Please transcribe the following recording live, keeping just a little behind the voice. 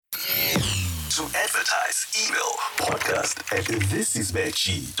To advertise, email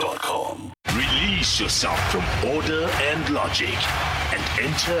podcast@thisisveggie.com. Release yourself from order and logic and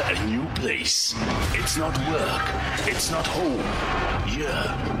enter a new place. It's not work. It's not home.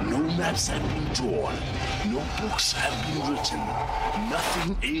 Here, no maps have been drawn. No books have been written.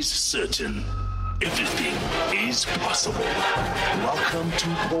 Nothing is certain. Everything is possible. Welcome to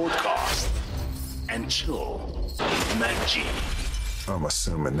Podcast and Chill with Mac G. I'm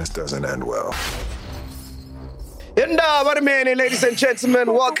assuming this doesn't end well. Ladies and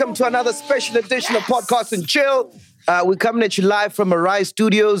gentlemen, welcome to another special edition of Podcast and Chill. We're coming at you live from Arise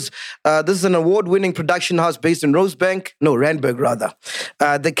Studios. This is an award-winning production house based in Randburg rather.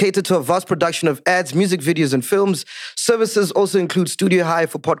 They cater to a vast production of ads, music videos, and films. Services also include studio hire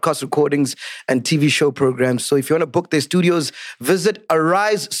for podcast recordings and TV show programs. So if you want to book their studios, visit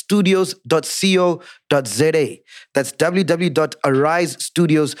arisestudios.co.za. That's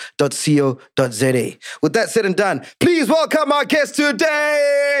www.arisestudios.co.za. With that said and done, please welcome our guest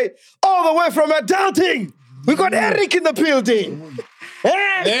today, all the way from Adulting. We got Eric in the building. We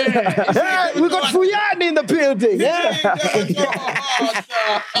got Vuyani in the building.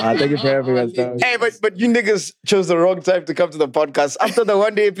 Thank you for having us. Hey, but you niggas chose the wrong time to come to the podcast. After the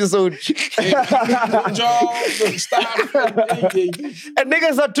one day episode. And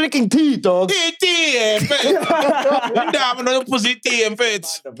niggas are drinking tea, dog.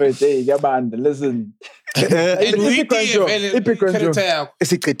 Listen. Please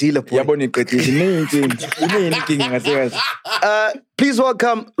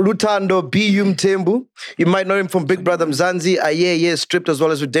welcome Lutando B.U. Mthembu. You might know him from Big Brother Mzansi, Yeah, Stripped, as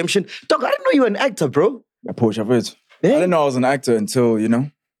well as Redemption. Dog, I didn't know you were an actor, bro. I didn't know I was an actor until,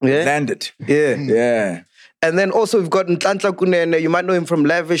 landed. Yeah. And then also we've got Nhlanhla Kunene. You might know him from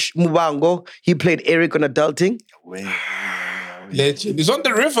Lavish Mubango. He played Eric on Adulting. Legend. He's on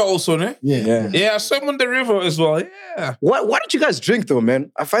the river also, ne? Yeah. Yeah, I saw him on the river as well. Yeah. Why don't you guys drink though, man?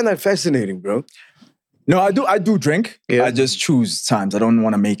 I find that fascinating, bro. No, I do drink. Yeah. I just choose times. I don't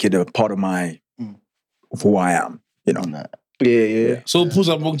want to make it a part of of who I am, Yeah. So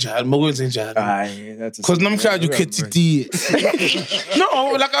Puza Mogunzi Jad. Because namhlanje you get to do it.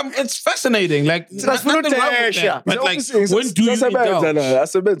 No, like it's fascinating. Like there's nothing wrong with that. But like when do you You know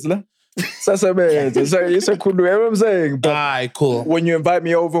what I'm saying? But Aye, cool. when you invite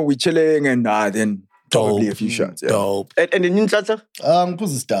me over, we chilling and then probably a few shots. Yeah. Dope. And then Nhlanhla?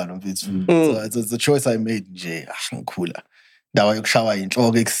 Kuzisdalo mfethu. So it's a choice I made nje. Ngikhula. Ndawo yokushawa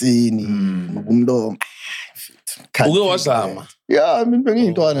inhloko ekusini, ngokumlomo. Uke wazama. Yeah,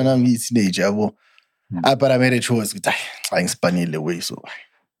 bengiyintwana nami ngiyi-teenager yabo. But I made a choice ukuthi hayi ngispanile way so.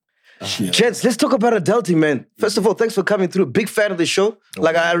 Gents, let's talk about Adulting, man. First of all, thanks for coming through. Big fan of the show.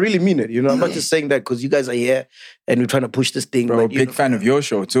 Like, I really mean it. I'm not just saying that because you guys are here and we're trying to push this thing. Bro, but, big fan of your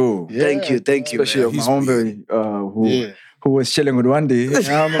show too. Yeah. Thank you. Especially of my homeboy who was chilling with Wendy.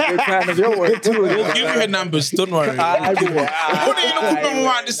 I'm a big fan of your work too. We'll give you her numbers, don't worry. We'll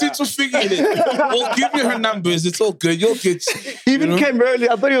give you her numbers, it's all good. You'll get. He even came early.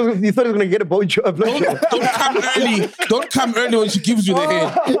 I thought he was going to get a boat job. Don't come early. Don't come early when she gives you the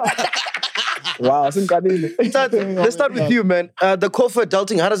head. Wow, Let's start with you, man. The call for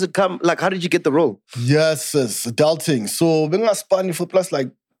Adulting, how does it come? Like, how did you get the role? Yes, Adulting. So bengaspani for plus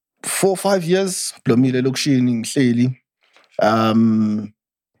like 4 or 5 years. Blomile lokishini ngihleli.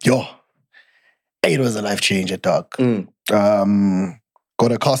 It was a life changer, dog.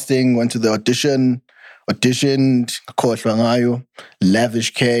 Got a casting, went to the auditioned, khohlwa ngayo.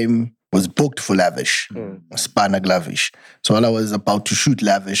 Lavish came, was booked for Lavish. Spanag Lavish. So while I was about to shoot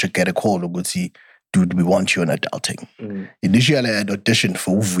Lavish, I get a call, Uguti, dude, we want you on Adulting. Initially, I had auditioned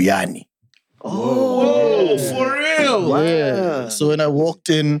for Vuyani. Oh, for real? Wow. Yeah. So when I walked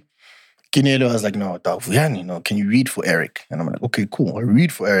in, Kinelo was like, no, dog, Vuyani, can you read for Eric? And I'm like, okay, cool. I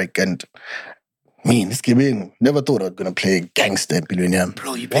read for Eric. And this game, never thought I was going to play gangster in Billionaire.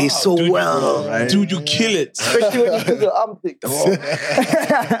 Bro, you play so well. Right? Dude, you kill it. Especially when you do the arm thing.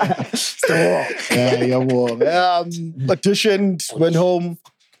 Auditioned, went home,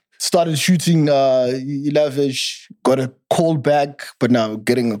 started shooting Lavish, got a call back, but now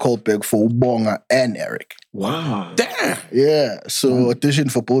getting a call back for Ubonga and Eric. Wow. Damn. Yeah, so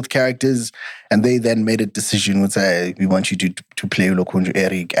auditioned for both characters, and they then made a decision with we want you to play Lokunju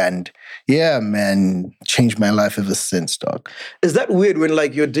Eric, and yeah, man, changed my life ever since, dog. Is that weird when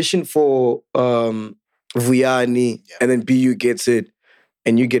like you audition for Vuyani and then BU gets it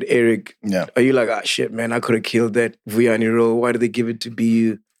and you get Eric? Yeah. Are you like, shit, man, I could have killed that Vuyani role. Why did they give it to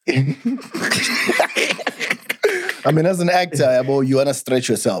BU? I mean, as an actor, you want to stretch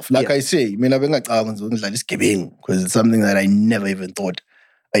yourself. Like I say, I've been like, this giving, because it's something that I never even thought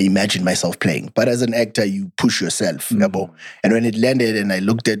I imagined myself playing. But as an actor, you push yourself. And when it landed and I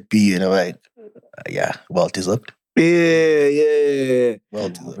looked at B and I'm like, yeah, well deserved. Yeah. Well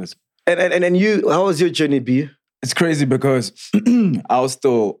deserved. And you, how was your journey, B? It's crazy because I was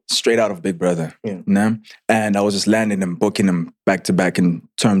still straight out of Big Brother. Yeah. And I was just landing them, booking them back to back in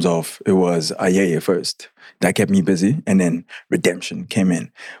terms of it was Ayeye first. That kept me busy. And then Redemption came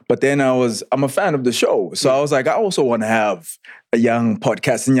in. But then I'm a fan of the show. So I was like, I also want to have a young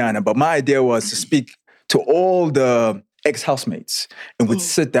podcast in Yana. But my idea was to speak to all the ex-housemates and we'd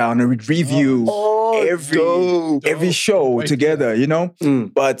sit down and we'd review every show together, you know?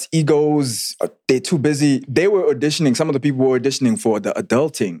 But egos, they're too busy. They were auditioning, some of the people were auditioning for the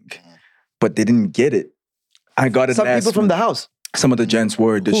adulting, but they didn't get it. I got it Some people from the house. Some of the gents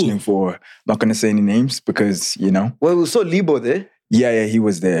were auditioning for, not going to say any names because, you know. Well, we saw Libo there. Yeah, he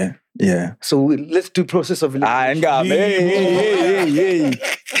was there. Yeah. So let's do process of elimination. Hey.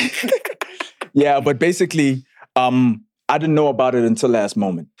 Yeah, but basically, I didn't know about it until last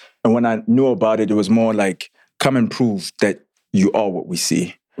moment. And when I knew about it, it was more like, come and prove that you are what we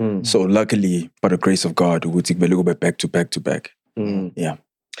see. So luckily, by the grace of God, we took a little bit back to back. Yeah.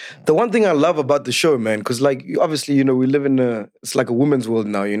 The one thing I love about the show, man, because like, obviously, you know, we live in it's like a women's world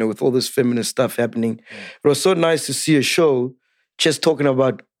now, you know, with all this feminist stuff happening. It was so nice to see a show just talking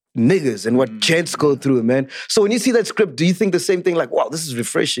about niggas and what gents go through, man. So when you see that script, do you think the same thing, like, wow, this is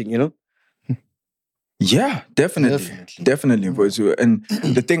refreshing, you know? Yeah, definitely. And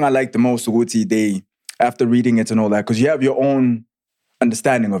the thing I like the most, Uguti, after reading it and all that, because you have your own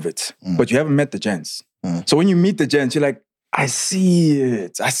understanding of it, but you haven't met the gents. So when you meet the gents, you're like, I see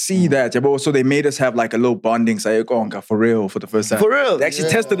it. I see that. So they made us have like a little bonding, for real, for the first time. For real? They actually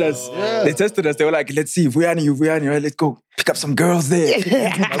tested us. Yeah. They tested us. They were like, let's see, if we are you, let's go pick up some girls there.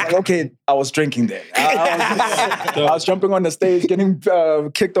 I was like, okay, I was drinking then. I was jumping on the stage, getting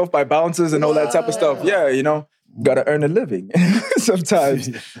kicked off by bouncers and all that type of stuff. Yeah, you know, gotta earn a living sometimes.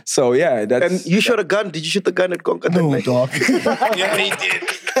 So yeah. And you shot a gun. Did you shoot the gun at Konka? No, dog. Yeah, he did.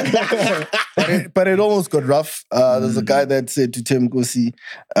 but it almost got rough. There's a guy that said to Tim Gosi,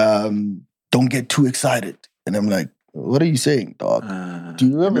 don't get too excited. And I'm like, what are you saying, dog? Do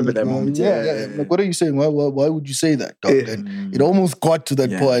you remember that moment? Yeah. Like, what are you saying? Why would you say that, dog? And it almost got to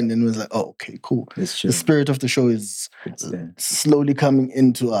that point and it was like, oh, okay, cool. The spirit of the show is slowly coming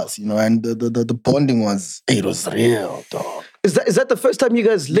into us, you know, and the bonding was real, dog. Is that the first time you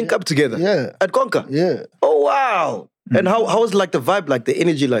guys link up together? Yeah. At Konka? Yeah. Oh, wow. And how was like the vibe, like the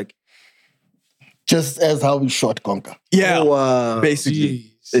energy, like? Just as how we shot Konka. Yeah. Oh, wow. Basically. Jeez.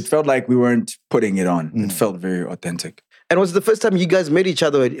 It felt like we weren't putting it on. It felt very authentic. And was it the first time you guys met each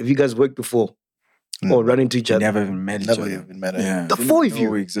other? Have you guys worked before? Or run into each other? Never even met each other. Yeah. The four of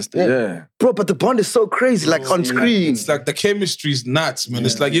you? We existed. Yeah. Bro, but the bond is so crazy, like on screen. It's like the chemistry's nuts, man.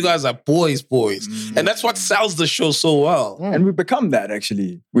 It's like you guys are boys. And that's what sells the show so well. And we become that,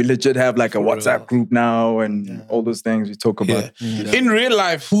 actually. We legit have like a WhatsApp group now and all those things we talk about. Yeah. In real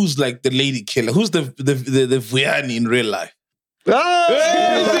life, who's like the lady killer? Who's the Vuyani in real life? Let's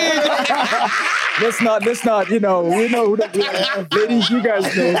not, you know, we know who the ladies, you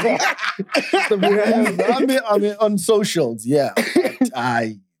guys know. I mean, on socials, yeah. But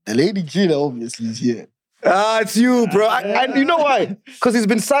the lady killer obviously is here. It's you, bro. And you know why? Because he's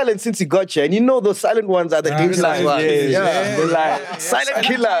been silent since he got here. And you know those silent ones are the dangerous ones. Yeah. Silent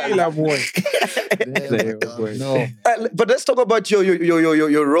killer. Boy. No. But let's talk about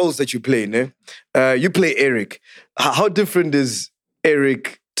your roles that you play, ne? You play Eric. How different is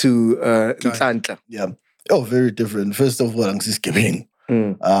Eric to Ntanta? Yeah. Oh, very different. First of all, I'm skipping.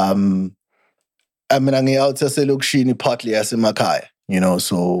 I mean, I'm out to partly as Makai. You know,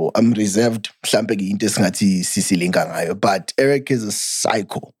 so I'm reserved. But Eric is a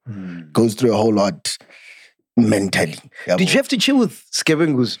psycho. Goes through a whole lot mentally. Did you have to chill with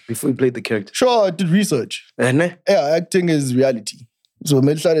Skebengus before you played the character? Sure, I did research. Yeah, acting is reality. So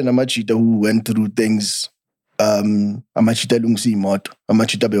Melchard and Amachita who went through things, Amachita lungsi moto,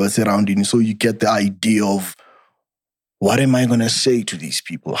 Amachita be was surrounding, so you get the idea of what am I gonna say to these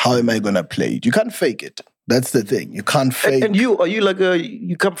people? How am I gonna play it? You can't fake it. That's the thing. You can't fake. And you, are you like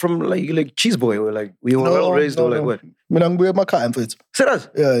you come from like cheese boy or like we were well raised or like what? Mina ngibuye emakhaya mfethu. Serious?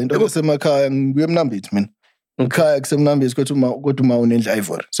 Yeah, into emakhaya ngibuye emnambiti mina. Ekhaya kusemnambiti kodwa uma unendla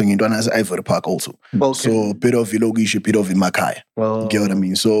Ivory. So ngintwana yase Ivory Park also. Okay. So bit of ilokishi, bit of emakhaya. You get what I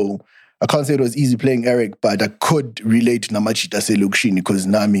mean? So I can't say it was easy playing Eric, but I could relate to Namachita Selukshini because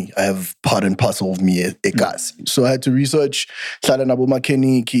Nami, I have part and parcel of me egas. So I had to research Hlala nabo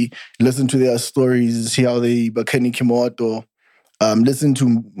makeniki, listen to their stories, see how they makeniki moto. listen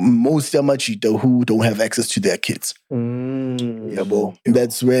to most Yamachita who don't have access to their kids. Yabo.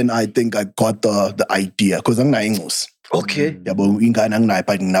 That's when I think I got the idea. Because I'm not English. Okay. Yabo, ingane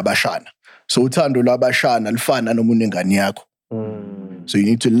anginayo nabashana. So uthando lwabashana lufana nomuntu engane yakho. So you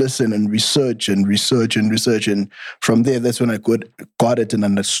need to listen and research. And from there, that's when I got it and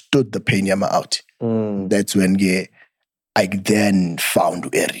understood the pain Yama out. That's when I then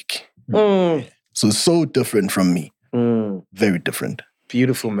found Eric. So different from me. Very different.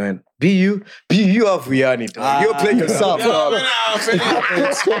 Beautiful, man. You are Vuyani. You're playing yourself.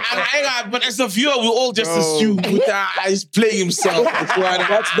 But as a viewer, we all just assume he's playing himself.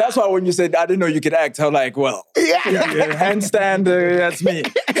 That's why when you said, I didn't know you could act, I'm like, well, handstand, that's me.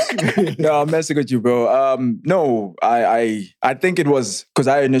 No, I'm messing with you, bro. No, I think it was because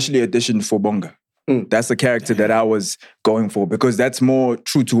I initially auditioned for Bonga. That's the character that I was going for because that's more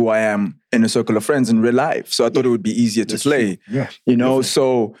true to who I am in a circle of friends in real life. So I thought it would be easier to play. Yeah, you know,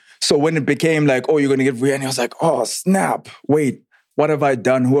 so when it became like, oh, you're going to get Vuyani, I was like, oh, snap. Wait, what have I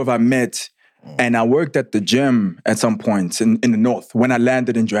done? Who have I met? And I worked at the gym at some point in the north. When I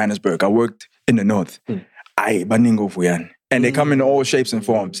landed in Johannesburg, I worked in the north. Baningo Vuyani. And they come in all shapes and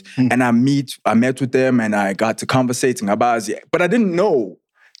forms. And I met with them and I got to conversating about it. But I didn't know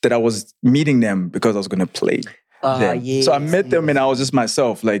that I was meeting them because I was going to play them. Yes, so I met them and I was just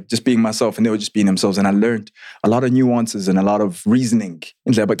myself, like just being myself, and they were just being themselves. And I learned a lot of nuances and a lot of reasoning.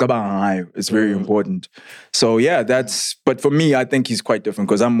 It's very important. So yeah, but for me, I think he's quite different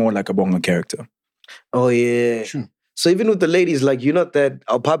because I'm more like a Bonga character. Oh yeah. Sure. So even with the ladies, like you're not that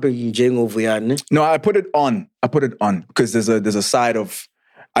Vuyani. No, I put it on because there's a side of,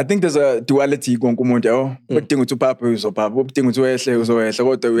 I think there's a duality going on. But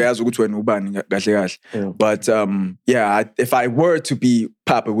yeah, if I were to be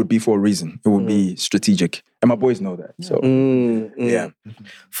Papa, it would be for a reason. It would be strategic. And my boys know that. So yeah.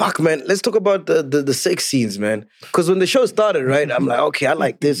 Fuck, man. Let's talk about the sex scenes, man. Because when the show started, right, I'm like, okay, I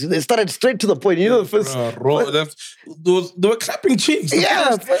like this. It started straight to the point. You know, the first... They were clapping cheeks.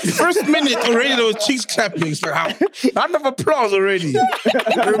 Yeah. First minute already, there was cheeks clapping. It's like, round of applause already.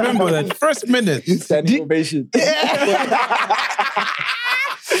 I remember that. First minute. Standing ovation.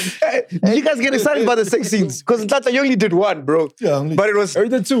 Did you guys get excited about the sex scenes? Because Ntata, you only did one, bro. Yeah, but it was... Oh, you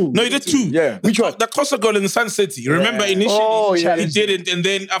did two. No, you did two. Yeah. Which one? The Costa girl in Sun City. Remember initially he didn't, and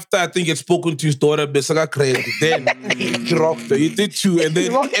then after I think he had spoken to his daughter, Besaga crazy. Then he dropped her. He did two, and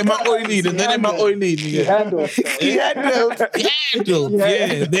then Emma Oilin, and then Emma Oilin. He handled. Yeah.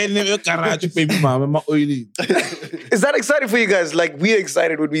 Then Garage baby mama, Emma Oilin. Is that exciting for you guys? Like, we're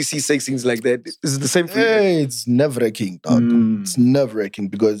excited when we see sex scenes like that. Is it the same for you? It's nerve-wracking, dog. It's nerve-wracking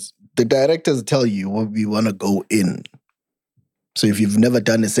because the directors tell you what we want to go in. So if you've never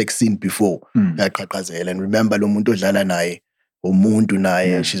done a sex scene before, and remember,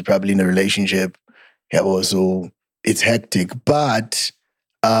 she's probably in a relationship. Yeah, so it's hectic. But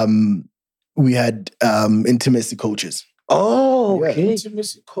we had intimacy coaches. Oh, okay. Yeah,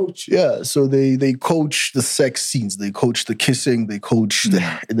 intimacy coach. Yeah, so they coach the sex scenes, they coach the kissing, they coach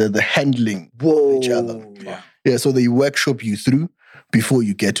the handling of each other. Yeah, so they workshop you through before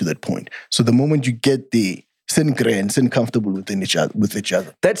you get to that point. So the moment you get there, sin comfortable with each other.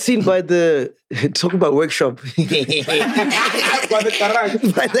 That scene by the talk about workshop. By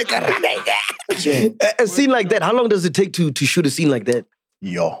the a scene like that, how long does it take to shoot a scene like that?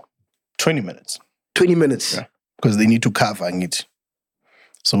 20 minutes. 20 minutes. Yeah. Because they need to cover it.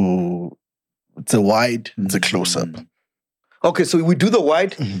 So it's a wide, it's a close-up. Okay, so we do the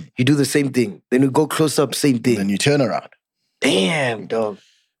wide, you do the same thing. Then we go close-up, same thing. Then you turn around. Damn, dog.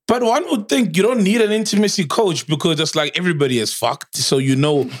 But one would think you don't need an intimacy coach because just like everybody is fucked. So you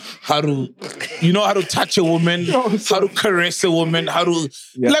know how to touch a woman, how to caress a woman, how to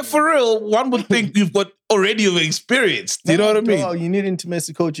like for real, one would think you've got already experience. You know what I mean? No, you need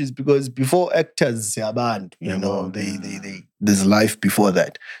intimacy coaches because before actors, there's life before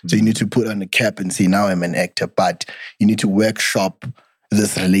that. So you need to put on a cap and say, now I'm an actor, but you need to workshop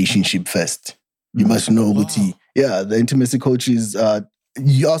this relationship first. You must know the intimacy coaches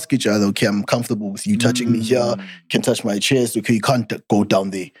you ask each other, okay, I'm comfortable with you touching me here, you can touch my chest, okay, you can't go down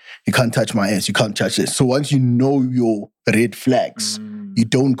there. You can't touch my ass, you can't touch this. So once you know your red flags, you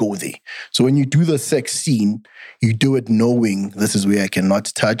don't go there. So when you do the sex scene, you do it knowing this is where I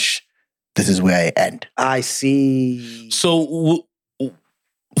cannot touch, this is where I end. I see. So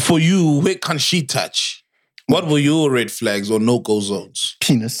for you, where can she touch? What were your red flags or no-go zones?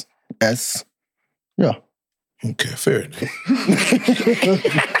 Penis, ass, yeah. Okay, fair enough.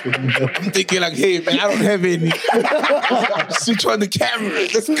 I'm thinking like, hey man, I don't have any. Switch on the camera.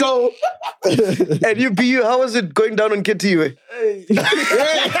 Let's go. And you, BU, how was it going down on KTU?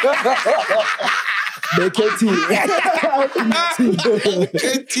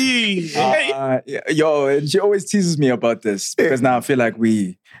 Yo, and she always teases me about this because now I feel like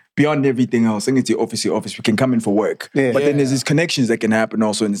we, beyond everything else, I think it's the office, we can come in for work. Yeah. But then there's these connections that can happen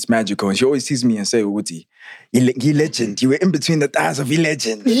also, and it's magical. And she always teases me and say, Uti, you legend. You were in between the thighs of your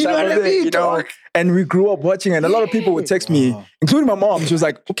legend. You know what I mean, dog? And we grew up watching it. And a lot of people would text me, including my mom. She was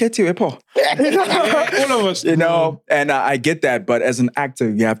like, okay, Tio, All of us. you know, and I get that. But as an actor,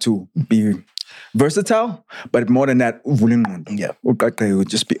 you have to be versatile. But more than that,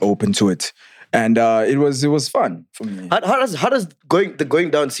 just be open to it. And it was fun for me. How does the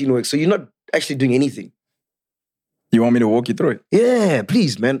going down scene work? So you're not actually doing anything? You want me to walk you through it? Yeah,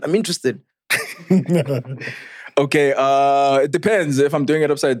 please, man. I'm interested. Okay, it depends if I'm doing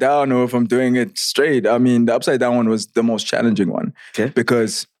it upside down or if I'm doing it straight. I mean, the upside down one was the most challenging one. Okay.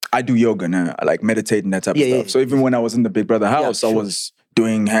 Because I do yoga now. I like meditate and that type of stuff. Yeah. So even when I was in the Big Brother house, sure. I was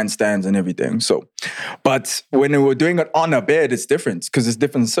doing handstands and everything. So, but when we were doing it on a bed, it's different because it's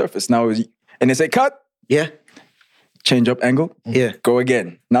different surface. Now, and they say, cut. Yeah. Change up angle. Yeah. Go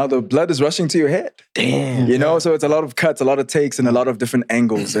again. Now the blood is rushing to your head. Damn. You know, so it's a lot of cuts, a lot of takes, and a lot of different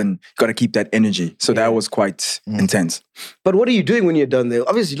angles, and you got to keep that energy. So that was quite intense. But what are you doing when you're done there?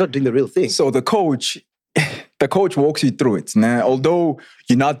 Obviously, you're not doing the real thing. So the coach walks you through it. Now, although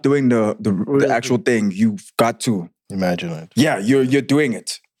you're not doing the actual thing, you've got to. Imagine it. Yeah, you're doing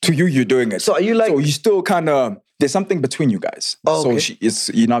it. To you, you're doing it. So are you like? So you still kind of. There's something between you guys. Oh, okay.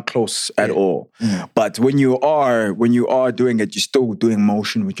 So you're not close at all. But when you are doing it, you're still doing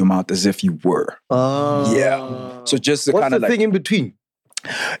motion with your mouth as if you were. Yeah. So just to What's kind the of like thing in between?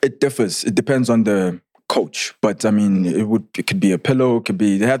 it differs. It depends on the coach. But I mean, it could be a pillow. It could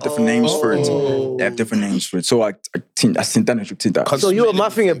be. They have different names for it. They have different names for it. So I think that. So you were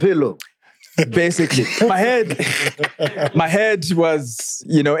muffing a pillow. Basically, my head was,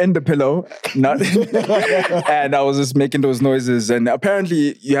 in the pillow, not, and I was just making those noises. And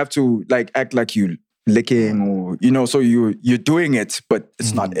apparently, you have to act like you licking, or so you're doing it, but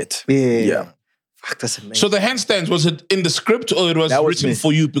it's not it. Yeah. Fuck, that's amazing. So the handstands, was it in the script or it was That was written me.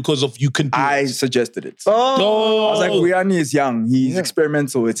 for you because of you can do I it? suggested it. Oh. I was like, Rihanna is young. He's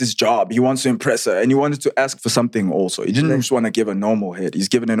experimental. It's his job. He wants to impress her. And he wanted to ask for something also. He didn't just want to give a normal hit. He's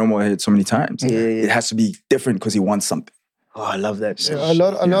given a normal hit so many times. It has to be different because he wants something. Oh, I love that. A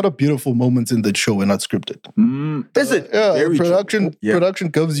lot of beautiful moments in the show were not scripted. Is it? Yeah, Very true. production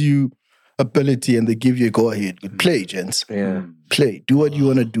gives you ability and they give you a go ahead. Play, gents. Yeah. Play. Do what you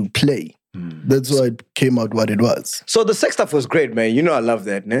want to do. Play. That's why it came out what it was. So the sex stuff was great, man. You know I love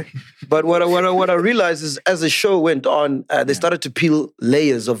that, ne? But what I realized is as the show went on, they started to peel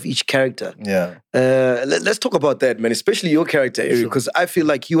layers of each character. Yeah. Let's talk about that, man. Especially your character, Eric, because I feel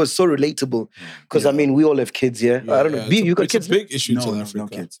like he was so relatable. Because I mean, we all have kids, yeah. I don't know. B, you got kids? It's a big issue in South No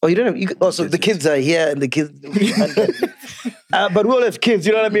Africa. kids. Oh, you don't have. So the kids are here, and the kids. But we all have kids.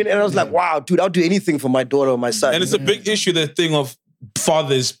 You know what I mean? And I was like, wow, dude, I'll do anything for my daughter or my son. And it's a big issue, the thing of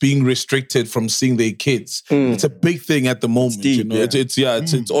fathers being restricted from seeing their kids. It's a big thing at the moment. deep,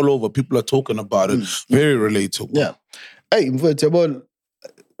 It's all over. People are talking about it. Very relatable. Yeah. Hey, mfowethu yabo,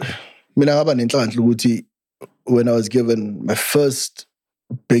 mina ngaba nenhlanhla ukuthi when I was given my first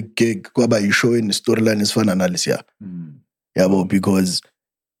big gig, kwaba yishow in the storyline esifana nalesiya. Yabo, because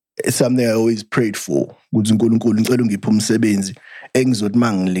it's something I always prayed for. Ukuthi uNkulunkulu ngicela ungiphe umsebenzi engizothi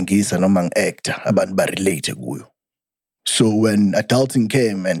mangilingisa noma ngi-actor abantu ba-relate kuyo. So when adulting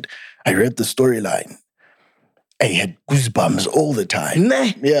came and I read the storyline, I had goosebumps all the time. Nah.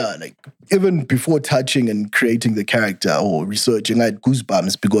 Yeah, like even before touching and creating the character or researching, I had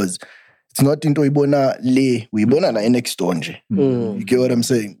goosebumps because it's not into ibona le, uyibona la next door nje. You get what I'm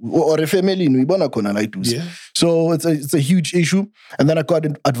saying? Or a family, uyibona khona la eduze. Yeah. So it's a huge issue. And then I got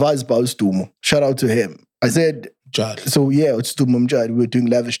advised by Stumo. Shout out to him. I said, Jad. so yeah, it's Stumo Mjad. We were doing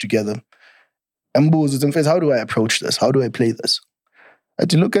Lavish together. And Mbuzo, in face, how do I approach this? How do I play this? I had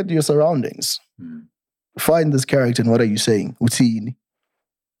to look at your surroundings. Find this character and what are you saying? Uthini?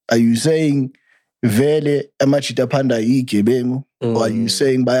 Are you saying vele amachita panda igebengu? Or are you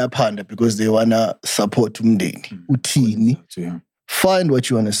saying bayaphanda because they wanna support umndeni? Uthini? Find what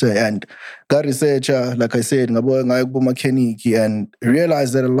you want to say. And got researcher, like I said, ngabo mechanic and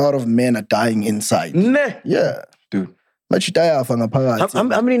realize that a lot of men are dying inside. Nah. Yeah. Dude. How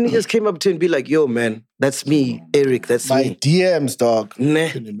How many niggas came up to you and be like, yo, man, that's me, Eric, that's my me. DMs, dog. Nah.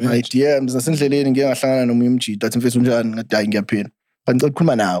 My DMs. Nasendleleni ngike ngahlangana nomunye umjita athi mfethu unjani ngathi hayi ngiyaphila. Kanti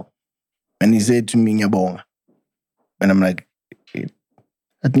ukhuluma nawe. And he said to me, ngiyabonga. And I'm like,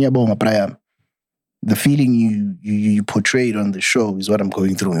 "Ngiyabonga, Brian. The feeling you portrayed on the show is what I'm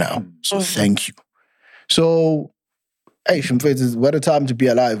going through now. So thank you." So, hey, Shimfethu, what a time to be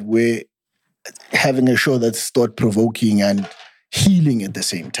alive. We're having a show that's thought-provoking and healing at the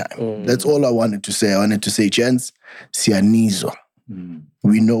same time. That's all I wanted to say. I wanted to say, gents, siyanizo.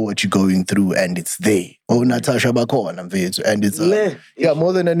 We know what you're going through and it's there. Oh, Natasha Bakona, and it's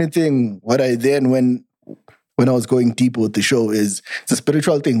more than anything, what I then when I was going deeper with the show is it's a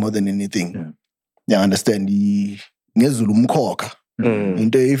spiritual thing more than anything. Yeah, understand. Ngezulu umkhokha.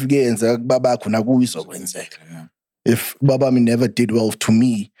 Into if yenza baba khona kuyiso kwenzeka. If baba never did well to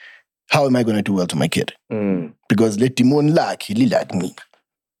me, how am I going to do well to my kid? Because let demon lakhe lilak me.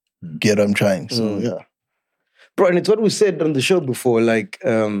 Get what I'm trying? So yeah. Bro, and it's what we said on the show before, like,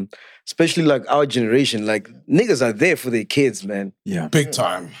 especially like our generation, like niggas are there for their kids, man. Yeah. Big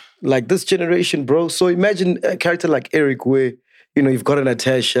time. Like this generation, bro. So imagine a character like Eric where, you know, you've got a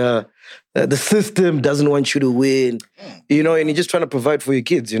Natasha, the system doesn't want you to win, you know, and you're just trying to provide for your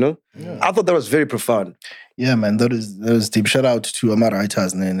kids, you know? I thought that was very profound. Yeah, man, that was deep. Shout out to Amar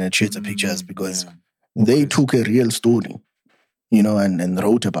writers and Theatre Pictures because they took a real story, you know, and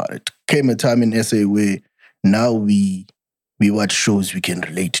wrote about it. Came a time in SA where now we watch shows we can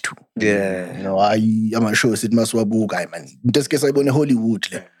relate to. Yeah. You know, I'm a show it must guy, man. Just case I Hollywood.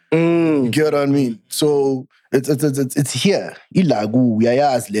 You get what I mean? So it's here. Ilagu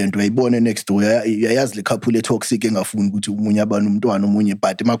uyayazi le nto uyayibona next door. Uyayazi le couple toxic engafuni ukuthi umunye abana umntwana umunye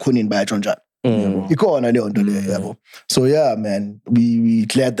but emakhoneni bayatsho njalo. Ikona leyo nto leyo yabo. So yeah, man, we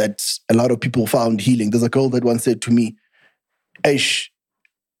glad that a lot of people found healing. There's a girl that once said to me, "Aish,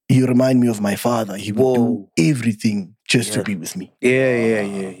 you remind me of my father. He would do everything just to be with me." Yeah.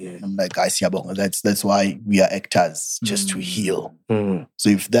 I'm like, "I see, that's why we are actors, just to heal." So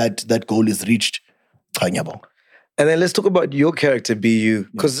if that goal is reached, kanyabonga. And then let's talk about your character, BU.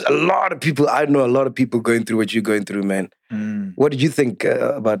 Because I know a lot of people going through what you're going through, man. What did you think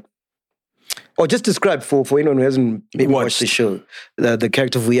about, or just describe for anyone who hasn't maybe watched the show, the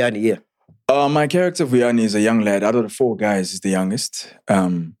character of Vuyani, yeah. My character Vuyani is a young lad. Out of the 4 guys, is the youngest,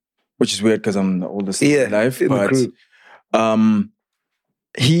 which is weird because I'm the oldest in life. But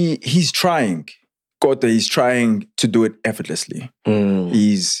he's trying. Kota, he's trying to do it effortlessly.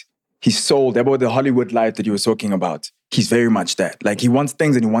 He's sold about the Hollywood life that you were talking about. He's very much that. Like he wants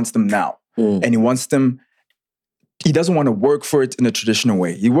things and he wants them now. And he wants them. He doesn't want to work for it in a traditional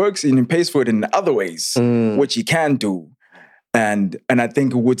way. He works and he pays for it in other ways, which he can do. And I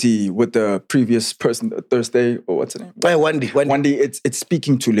think with the previous person, Thursday, or what's her name? Wendy. It's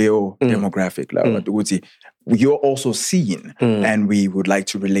speaking to Leo demographic. Like, you're also seen, and we would like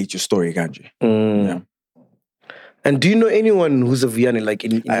to relate your story, Ganji. Yeah. And do you know anyone who's a Vuyani, like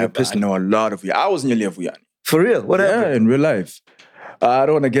in your personal? I know a lot of Vuyani. I was nearly a Vuyani. For real? What happened? Yeah, in real life. I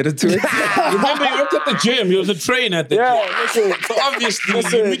don't want to get into it. Remember, you worked at the gym. You was a trainer at the gym. Listen. So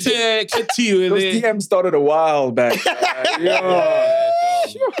obviously, you meet Ketiu. Those DMs started a while back.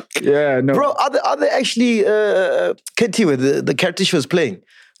 Yeah, no. Bro, are they actually, Ketiu, the character she was playing,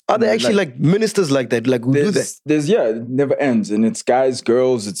 are they actually like ministers like that? Like who do that? It never ends. And it's guys,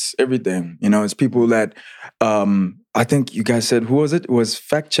 girls, it's everything. You know, it's people that, I think you guys said, who was it? It was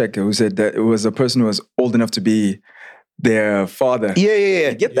Fact Checker who said that it was a person who was old enough to be their father. Yeah.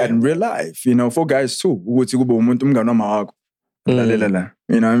 You get that in real life, you know, 4 guys too. You know what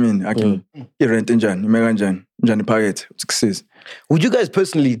I mean? I can rent njani. Would you guys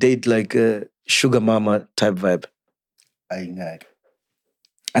personally date like a sugar mama type vibe?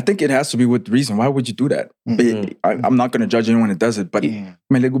 I think it has to be with reason. Why would you do that? I'm not going to judge anyone that does it, but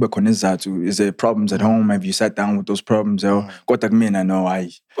is there problems at home? Have you sat down with those problems? What's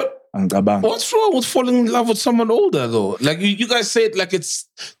wrong with falling in love with someone older, though? Like, you guys say it like it's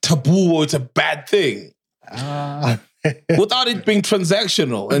taboo or it's a bad thing. Without it being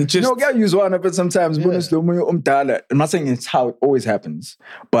transactional and just... No, guys use one of it sometimes. I'm not saying it's how it always happens,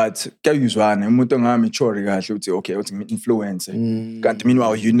 but guys use one. Okay, what's influence?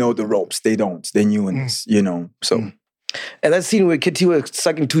 Meanwhile, you know the ropes. They don't. They're new in this, you know, so... And that scene where Kitty was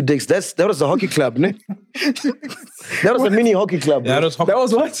sucking 2 dicks, that was a hockey club, ne? That was a mini hockey club. Yeah, that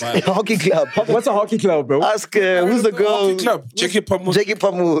was what? A hockey club. What's a hockey club, bro? Ask who's the girl? Hockey club. Jackie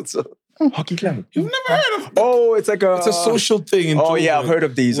Pamu. Hockey club. You've never heard of it? Oh, it's like It's a social thing. I've heard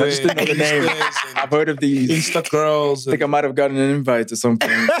of these. I just didn't know the name. I've heard of these. Insta girls. I think I might have gotten an invite to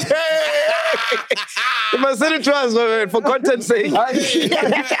something. You must send it to us, man, for content's sake.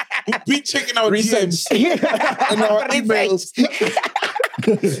 We'll be checking our DMs and our emails.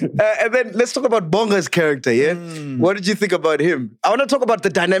 And then let's talk about Bonga's character, yeah? What did you think about him? I want to talk about the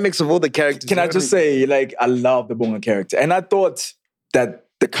dynamics of all the characters. Can I just say, like, I love the Bonga character. And I thought that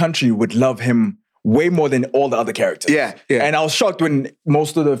the country would love him way more than all the other characters. Yeah, yeah. And I was shocked when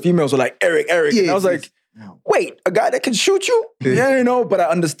most of the females were like, Eric. Yeah, and I was like, wait, a guy that can shoot you? Yeah, you know, but I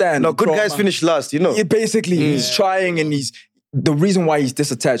understand. No, good trauma. guys finish last, you know. Yeah, basically, he's trying and the reason why he's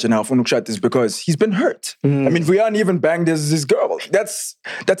disattached and Alfonso Shot is because he's been hurt. I mean, Rihanna even banged his girl. That's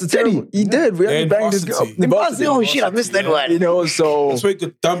a terrible. He did. Rihanna in banged his girl. varsity. In varsity. Oh shit, I missed that one. You know, so That's why he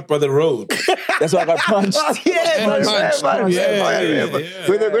could dump by the road. that's why I got punched. Yeah, man, Punched. man, man, Yeah, man, yeah, man. yeah.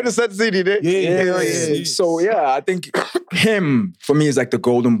 When they go to Sun City, they. Yeah. So yeah, I think him for me is like the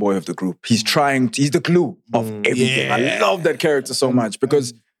golden boy of the group. He's the glue of everything. Yeah. I love that character so much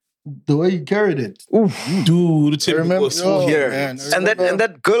because The way he carried it. Dude, the typical remember- school oh, hero. man. And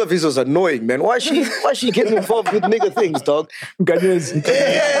that girl of his was annoying, man. Why she getting involved with nigga things, dog?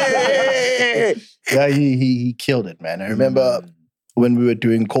 Yeah, he killed it, man. I remember when we were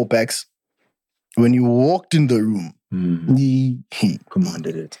doing callbacks, when he walked in the room, he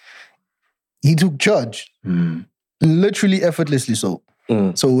commanded it. he took charge, literally effortlessly so.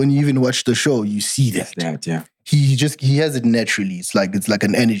 So when you even watch the show, you see that. Yeah. He has it naturally. It's like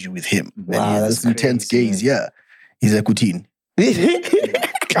an energy with him. And he has this intense gaze. Yeah. He's like Kutin.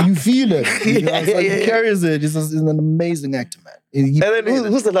 You feel it. You know, it's like he carries it. He's an amazing actor, man. And then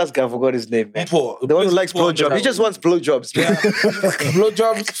who's the last guy? I forgot his name, man. Poor. The one who likes blowjobs. He just wants blowjobs. Yeah.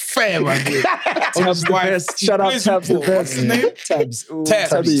 Blowjobs, fair, man. Tabs the best. Shout out Tabs the best. What's his name? Tabs.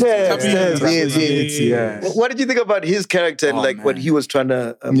 Tabs. Yes. What did you think about his character and like what he was trying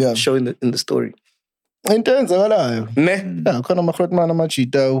to show in the story? Intense, akalayo. Ne? Yeah, khona amakrotmana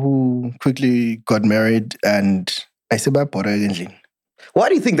amachita who quickly got married and I said ending. Why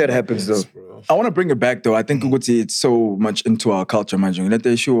do you think that happens though? I want to bring it back though. I think it's so much into our culture, man. Let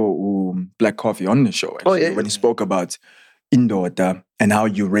the show Black Coffee on the show. Actually, when he spoke about Indota and how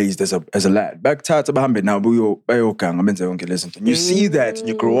you raised as a lad. Back to Bahambe now, you see that and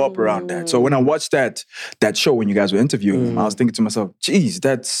you grow up around that. So when I watched that show when you guys were interviewing him, I was thinking to myself, geez,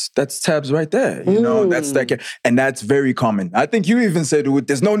 that's Tabs right there. You know, that's that, and that's very common. I think you even said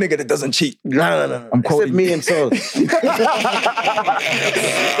there's no nigga that doesn't cheat. No. I'm Except quoting me and Sol.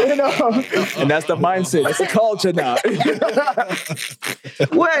 You know, and that's the mindset. That's the culture now.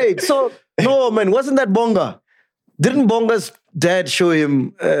 Wait, so no man, wasn't that Bonga? Didn't Bonga's dad show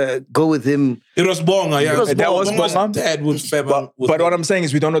him, go with him? It was Bonga, yeah. It was And that was Bonga's Bonga? dad would But what I'm saying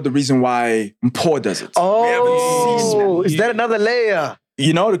is we don't know the reason why Mpo does it. Oh, is that another layer?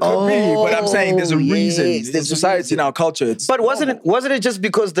 You know, it could be, but I'm saying there's a reason. yes, in there's a society, in our culture, it's But wasn't it just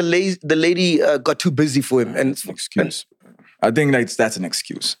because the lady got too busy for him? And an excuse. I think that's an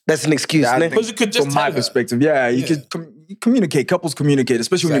excuse. that's an excuse. I ne? think Because you could just from my tell her. perspective, you could communicate. Couples communicate,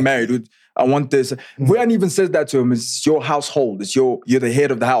 especially when you're married. Dude, I want this. Brian even says that to him. It's your household. You're the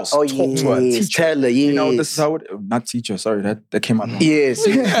head of the house. Oh, Talk to her. yes, Teach her. tell her, You know, yes. this is how it. Not teacher. Sorry, that came out wrong. Yes.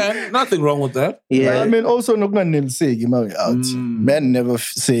 Yeah, nothing wrong with that. Yeah. I mean, also, not going to say, you know, out. Men never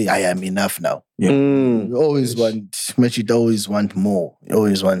say, I am enough now. You always want, Machida always want more. You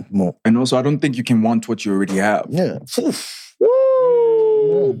always want more. And also, I don't think you can want what you already have. Yeah.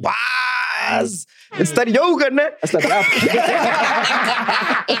 Woo! Bars! It's that yoga, ne? That's like rap.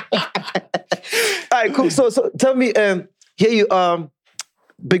 All right, cool. So tell me, here you are,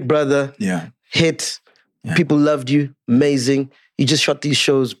 Big Brother, Yeah. hit. People loved you, amazing. You just shot these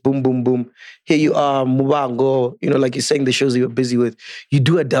shows, boom, boom, boom. Here you are, Mubango, you know, like you're saying the shows that you're busy with. You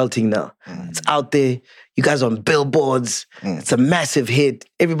do adulting now. It's out there. You guys are on billboards. It's a massive hit.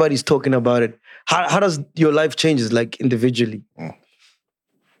 Everybody's talking about it. How does your life changes, like individually?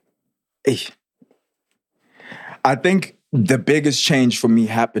 I think the biggest change for me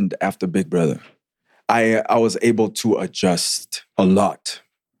happened after Big Brother. I was able to adjust a lot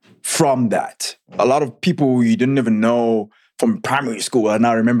from that. A lot of people you didn't even know from primary school are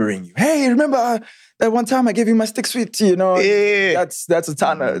now remembering you. Hey, remember that one time I gave you my stick sweet? You know, that's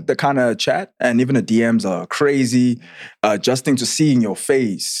the kind of chat, and even the DMs are crazy. Adjusting to seeing your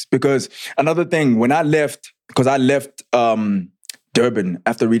face, because another thing when I left, Durban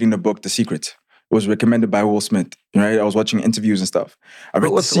after reading the book The Secret. It was recommended by Will Smith. Right, I was watching interviews and stuff. I read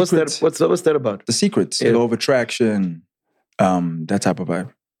What's that about? The Secret, law of attraction, that type of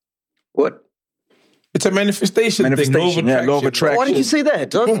vibe. What? It's a manifestation thing. Law of attraction. Law of attraction. Why did you say that?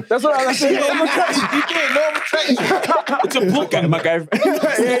 Dog? That's what I was saying. Law of attraction. You did, law of attraction. It's a book. My guy.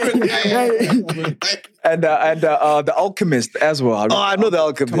 And The Alchemist as well. Oh, I know The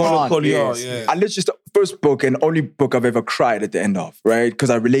Alchemist. Yeah. I literally the first book and only book I've ever cried at the end of, right? Because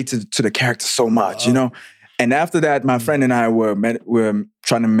I related to the character so much, you know? And after that, my friend and I were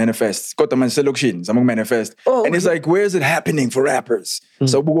trying to manifest. Kodwa manje selokishini, zama manifest. And it's like, where is it happening for rappers?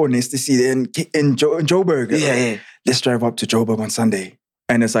 So we go next to see in Joburg. Yeah. Let's drive up to Joburg on Sunday.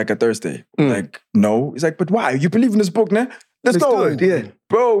 And it's like a Thursday. Like, no. He's like, but why? You believe in this book, nah? Let's go. do it, yeah.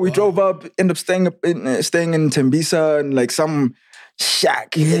 Bro, we drove up, ended up staying in Tembisa and like some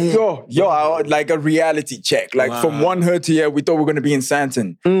shack. Yo, like a reality check. Like from one hood to here, we thought we were going to be in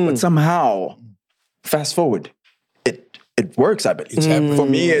Santon. But somehow, fast forward, it works, I believe. For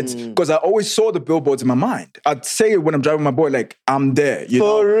me, it's because I always saw the billboards in my mind. I'd say it when I'm driving my boy, like, I'm there. You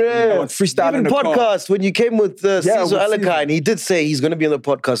know? For real. You know, freestyle Even in the car. podcast, when you came with Yeah, Caesar with Caesar. Alakine, he did say he's going to be on the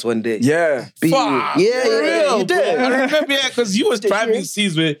podcast one day. Yeah. Fuck, Yeah, for real, you did. bro. I remember, because you was driving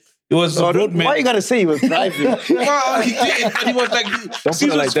Caesar. It was a roadman. Why you got to say he was driving? Well, he did. And he was like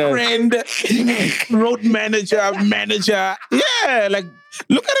Caesar's like that. friend, road manager. Yeah, like,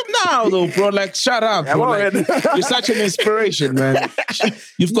 look at him now, though, bro. Like, shut up, bro. Like, you're such an inspiration, man.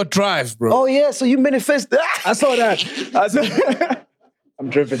 You've got drive, bro. Oh, yeah, so you manifested. I saw that. I'm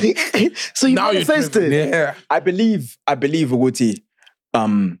driven. So you Now you're manifested. driven, yeah. I believe, Uguti,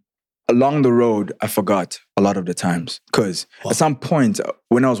 along the road, I forgot a lot of the times. Because at some point,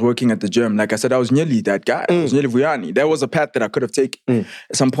 when I was working at the gym, like I said, I was nearly that guy. I was nearly Vuyani. There was a path that I could have taken.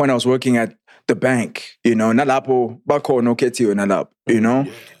 At some point, I was working at the bank, you know, Nalapo, Bako, no Ketio, Nalap, you know?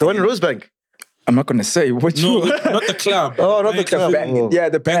 The one in Rosebank. I'm not going to say what No, you... not the club. Oh, not the club. Bank. Yeah,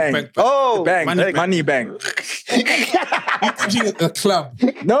 the bank. Bank. Oh, The bank. Money Money bank. You're a club.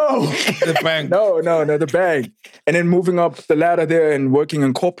 No. The bank. No, the bank. And then moving up the ladder there and working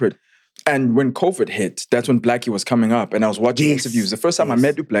in corporate. And when COVID hit, that's when Blackie was coming up. And I was watching interviews. The first time I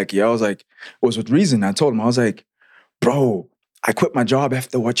met Blackie, I was like, it was with reason. I told him, I was like, bro, I quit my job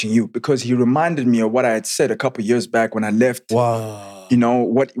after watching you because he reminded me of what I had said a couple years back when I left. Wow. You know,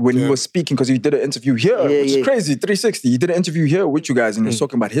 when he was speaking, because he did an interview here, which is crazy, 360. He did an interview here with you guys and he was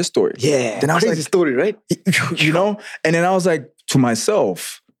talking about his story. Yeah. Then I was crazy like, story, right? you know? And then I was like, to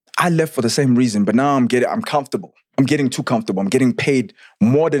myself, I left for the same reason, but now I'm comfortable. I'm getting too comfortable. I'm getting paid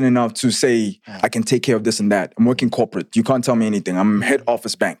more than enough to say I can take care of this and that. I'm working corporate. You can't tell me anything. I'm head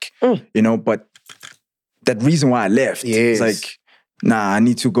office bank, you know? But that reason why I left, it's like, nah, I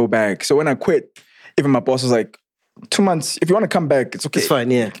need to go back. So when I quit, even my boss was like, 2 months, if you want to come back, it's okay. It's fine,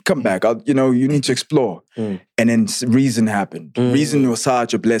 yeah. Come back. You need to explore. And then Reason happened. Reason was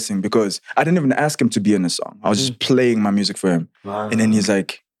such a blessing because I didn't even ask him to be in the song. I was just playing my music for him. Wow. And then he's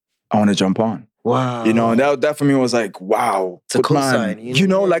like, I want to jump on. Wow. You know, that for me was like, wow. It's a cool sign. You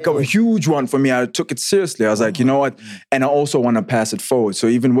know, like a huge one for me. I took it seriously. I was like, you know what? And I also want to pass it forward. So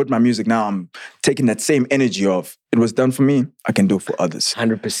even with my music now, I'm taking that same energy of, it was done for me, I can do it for others.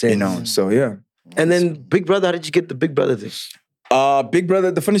 100%. You know, so yeah. And then Big Brother, how did you get the Big Brother thing? Big Brother,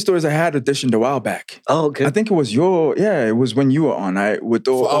 the funny story is I had auditioned a while back. Oh, okay. I think it was it was when you were on. With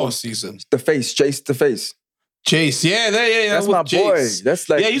For our season. The Face, Chase the Face. Chase, That's my Chase. boy. That's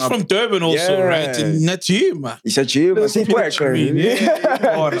like he's from Durban also, Yeah. right? In Najima. He said, "Jim, I see work."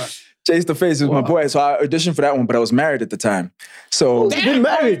 Yeah. Chase the Face was my boy, so I auditioned for that one, but I was married at the time. So Damn,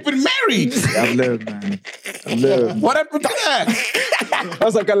 you've been married. I've lived, man. I've lived. What happened to that? I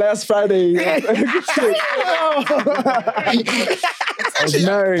was like last Friday. I was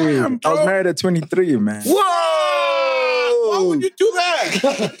married. Damn, I bro. was married at 23, man. Why would you do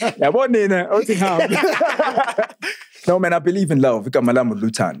that? Yeah, what Nina? No, man, I believe in love. I'm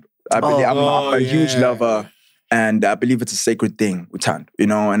a huge lover. And I believe it's a sacred thing, Utan, you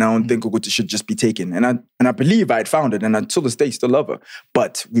know, and I don't think Uguti should just be taken. And I believe I had found it, and until this day, still love her.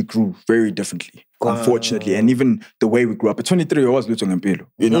 But we grew very differently, unfortunately. And even the way we grew up. At 23, I was Lutong and Pelo.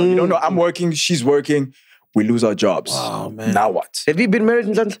 You know, you don't know, I'm working, she's working, we lose our jobs. Wow, man. Now what? Have you been married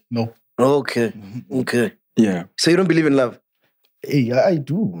in Zant? No. Okay. Okay. Yeah. So you don't believe in love? Hey, I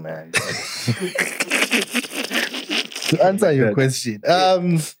do, man. To answer your question,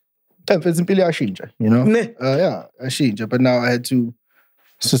 impilo yashintsha, you know? Ne. Yeah, yashintsha. But now I had to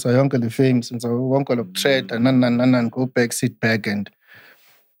since I uncle the fame, since I uncle of trade and go back, sit back and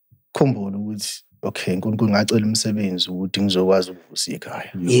khumbula ukuthi okay, uNkulunkulu ngacela umsebenzi ukuthi ngizokwazi ukuvusa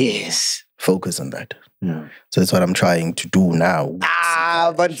ikhaya. Yes. Focus on that. Yeah. So that's what I'm trying to do now.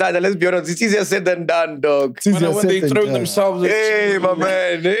 But let's be honest, it's easier said than done, dog. When they throw themselves Hey, my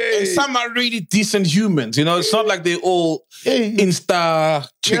man. Hey. And some are really decent humans, you know. It's not like they all Insta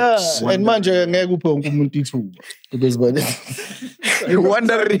chicks. Yeah, and manje ngeke uphe wonke umuntu ithuba. Because You're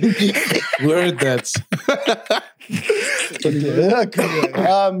wondering. We heard that.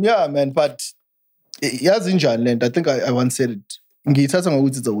 Yeah, man, but yazi njani lento. I think I once said it. Ngiyithatha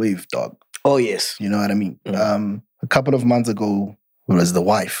ngokuthi it's a wave, dog. Oh, yes. You know what I mean? A couple of months ago, it was the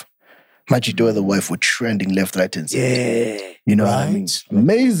wife. Majito the wife were trending left, right, and center. Yeah. You know what I mean? Right.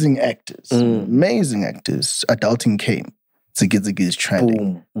 Amazing actors. Amazing actors. Adulting came. Ziggy is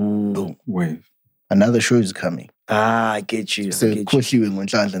trending. Boom. Wave. Another show is coming. Ah, I get you. So I get you. pushing on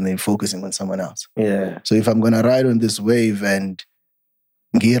child and then focusing on someone else. Yeah. So if I'm gonna ride on this wave and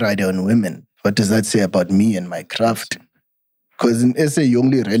ride on women, what does that say about me and my craft? Because in SA you're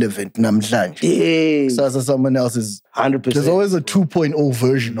only relevant namhlanje. Yeah. So someone else is 100%. there's always a 2.0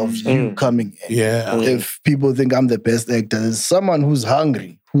 version of you coming in. Yeah. If people think I'm the best actor, there's someone who's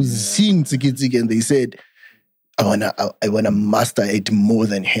hungry, who's seen Tiki and they said, I wanna master it more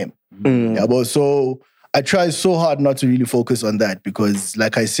than him. Yeah, but so I try so hard not to really focus on that because,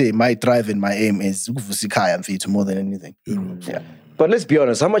 like I say, my drive and my aim is ukuvusikaya mfethu more than anything. Yeah. But let's be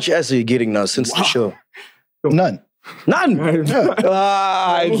honest, how much ass are you getting now since the show? None. None. None. That's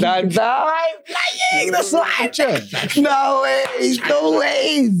right. No ways. No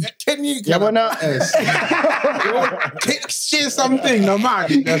ways. Can you Yabona, share something? No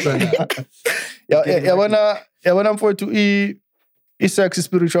man. That's yabona mfowethu i-sex is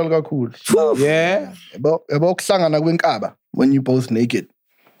spiritual kakhulu. Yeah. Yabo ukuhlangana kwenkaba when you both naked.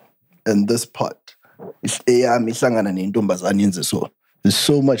 And this part eyami ihlangana nentombazane yenze so. There's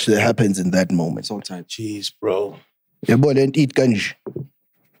so much that happens in that moment. So tight. Jeez, bro. Yabo le nto ithi kanje.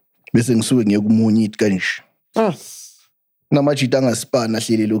 Bese ngisuke ngiye kumunye ithi kanje. Namajita angasipana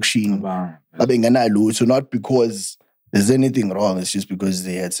ahleli lokishini. Abengenalutho, not because there's anything wrong, it's just because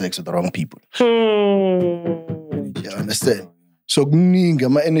they had sex with the wrong people. You understand? So kuningi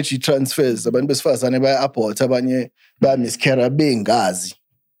ama-energy transfers, abantu besifazane baya-abort, abanye baya-miscarry bengazi.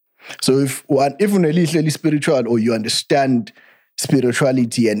 So if unelihle spiritual or you understand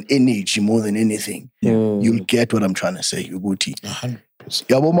spirituality and energy more than anything, you'll get what I'm trying to say. Ukuthi 100%.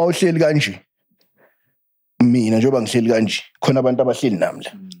 yabo ma uhleli kanje, mina njengoba ngihleli kanje, khona abantu abahleli nami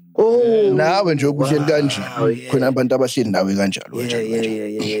la. Nawe njengoba uhleli kanje, khona abantu abahleli nawe kanjalo.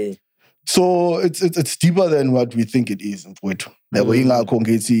 Yeah. So it's deeper than what we think it is, mfowethu. Yabo ingakho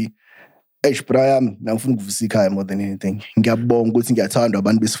ngithi Brian, ngifuna ukuvusa ikhaya more than anything. Ngiyabonga ukuthi ngiyathandwa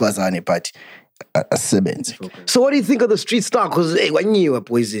abantu besifazane but asisebenze. So what do you think of the street star? Because hey, when you were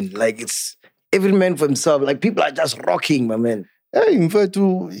poison, like it's every man for himself. Like people are just rocking, my man. Hey,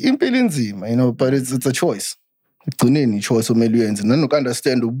 mfowethu, impilo inzima, you know, but it's a choice. Igcineni i-choice omele uyenze.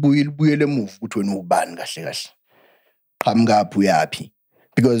 Nanoku-understand ubuyele emuva ukuthi wena ubani kahle kahle. Qhamukaphi uyaphi.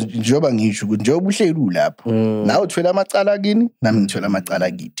 Because njengoba ngisho ukuthi njengoba uhleli ulapho, nawe uthwele amacala kini, nami ngithwele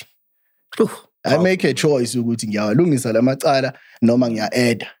amacala kithi. I make a choice ukuthi ngiyawalungisa lamacala noma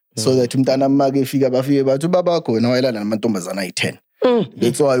ngiya-add so that umntana make efika bafike bathi ubaba wakho wena wayelana namantombazana ayi-10.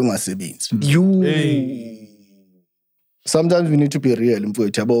 That's why ungasebenzi. Sometimes we need to be real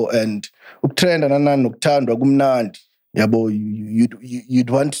mfowethu yabo, and ukutrenda nanani nokuthandwa kumnandi yabo, you'd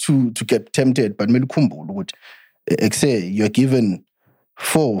want to get tempted but kumele ukhumbule ukuthi say you're given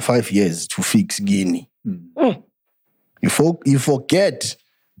 4 or 5 years to fix Guinea. You forget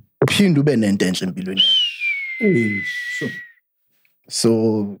uphinde ube nento enhle empilweni yakho.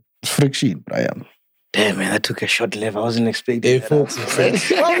 So friction, Brian. Damn, man, that took a short left. I wasn't expecting Hey, that. folks. Well,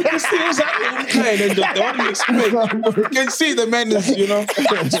 this thing is what do you expect? You can see the man is, he's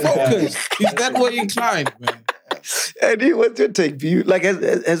focused. He's that way inclined, man. Eddie, what's your take? Do you like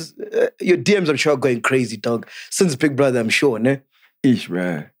has your DMs? I'm sure going crazy, dog. Since Big Brother, I'm sure, ne? Ish,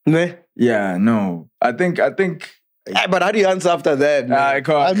 right. Ne? Yeah, no. I think. Hey, but how do you answer after that? Man? I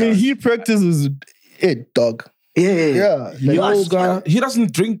can't. I mean, he practices it, dog. Yeah. Yoga. He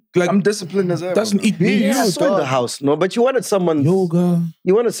doesn't drink like. I'm disciplined as ever. Doesn't eat meat. Yeah, so in the house, no. But you wanted someone's Yoga.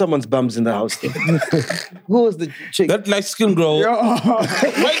 You wanted someone's bums in the house. Who was the chick? That light skin girl. Wait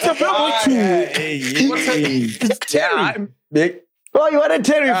a minute. It's Terry. I'm big. Oh, you wanted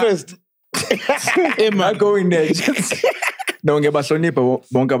Terry first. Hey, man. I go in there. Don't get bahlonipha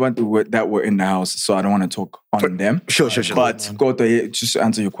bonke abantu that were in the house, so I don't want to talk on them. Sure. But kodwa, just to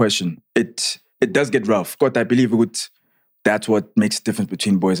answer your question, it does get rough. God, I believe that's what makes the difference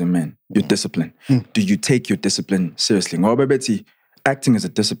between boys and men. Your discipline. Do you take your discipline seriously? Ngoba bethi, acting is a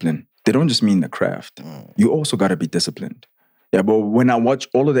discipline. They don't just mean the craft. You also got to be disciplined. Yeah, but when I watch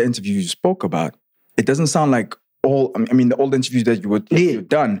all of the interviews you spoke about, it doesn't sound like all the interviews that you've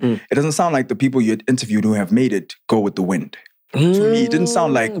done, it doesn't sound like the people you had interviewed who have made it go with the wind. To me, it didn't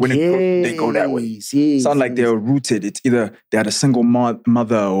sound like when they go that way. It sounded like they were rooted. It's either they had a single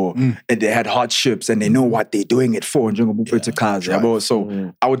mother or and they had hardships and they know what they're doing it for.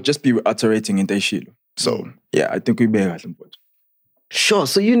 So I would just be iterating in Shilo. So yeah, I think we better. Sure.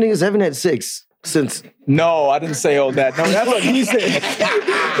 So you niggas haven't had sex since? No, I didn't say all that. No, that's what he said.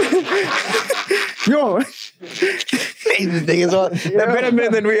 Yo. These niggas are they're better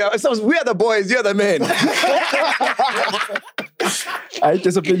men than we are. So we are the boys, you're the men.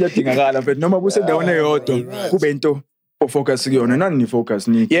 Ayikho sophela idingakala but noma kusendaweni eyodwa kube into ofocus kuyona nani focus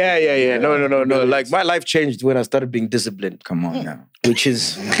ni. Yeah. No. Like my life changed when I started being disciplined. Come on now. Which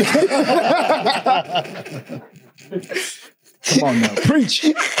is Come on now. Preach.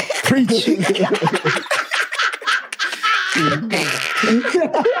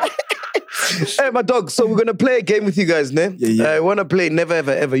 Hey, my dog. So we're gonna play a game with you guys, ne? Yeah. I wanna play Never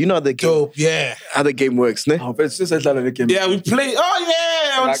Ever Ever. You know how the game, Dope, yeah. how the game works, ne? Oh, but it's just a lot of the game. Yeah, we play. Oh,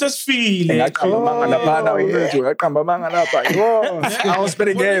 yeah, I'm just feeling. I was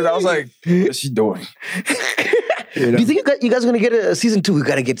spinning games. I was like, what's she doing? Do you think you guys are gonna get a season 2? We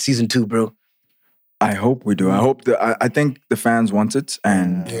gotta get season 2, bro. I hope we do. I think the fans want it,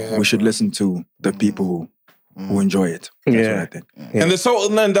 and we should listen to the people who enjoy it. That's what I think. And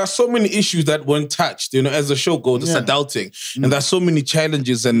there's so many issues that weren't touched, as the show goes, it's adulting. And there's so many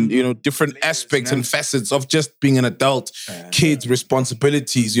challenges and, different aspects and facets of just being an adult, kids,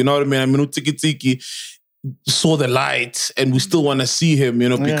 responsibilities, you know what I mean? Tiki Tiki saw the light and we still want to see him,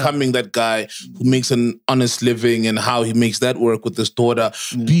 becoming that guy who makes an honest living and how he makes that work with his daughter.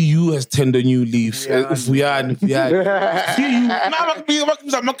 BU has turned a new leaf. If we are, BU, you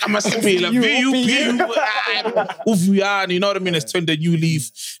know what I mean, has turned a new leaf.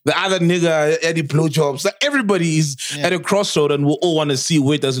 The other nigga, Eddie Blowjobs, like everybody is at a crossroad and we'll all want to see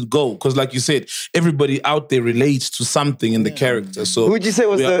where does it go. Because like you said, everybody out there relates to something in the character. So who would you say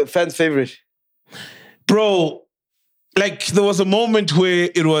was the fan's favorite? Bro, like there was a moment where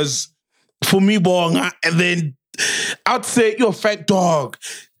it was for me, Bonga, and then I'd say you're a fat dog.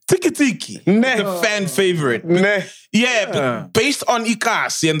 Tiki Tiki, the fan favorite. But based on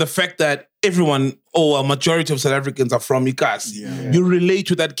Ikasi and the fact that everyone, or a majority of South Africans are from Ikasi, you relate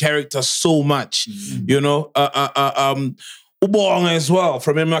to that character so much, Ubonga as well,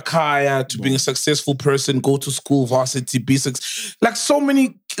 from Emakaya to being a successful person, go to school, varsity, B6. Like so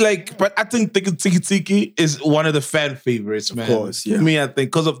many, but I think Tiki Tiki is one of the fan favorites, man. Of course, yeah. For me, I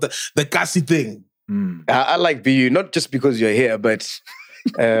think, because of the Kasi thing. I like BU, not just because you're here, but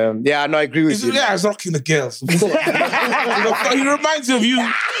I agree with you. Yeah, it's rocking the girls. He reminds you of you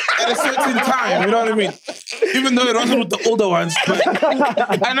at a certain time, you know what I mean? Even though it wasn't with the older ones.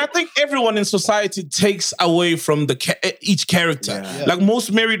 And I think everyone in society takes away from each character. Yeah. Like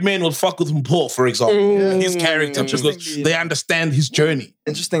most married men will fuck with Mpho, for example. His character, because they understand his journey.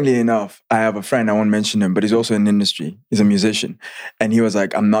 Interestingly enough, I have a friend, I won't mention him, but he's also in the industry. He's a musician. And he was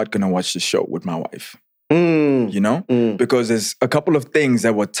like, I'm not going to watch the show with my wife. Because there's a couple of things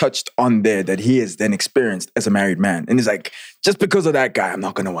that were touched on there that he has then experienced as a married man. And he's like, just because of that guy, I'm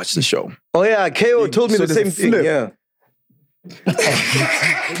not going to watch the show. Oh yeah, KO told me the same thing. Yeah.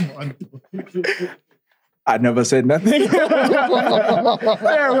 I never said nothing.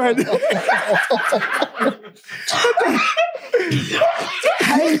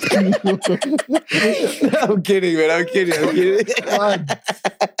 I'm kidding, man. I'm kidding.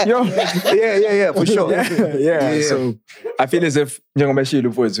 Yeah, for sure. Yeah. So I feel as if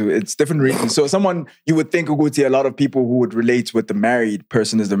it's different reasons. So someone you would think a lot of people who would relate with the married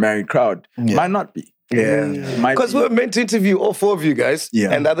person is the married crowd might not be. Yeah. Because we were meant to interview all 4 of you guys.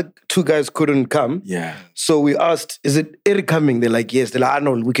 Yeah. And the other 2 guys couldn't come. Yeah. So we asked, is it Eric coming? They're like, yes. They're like,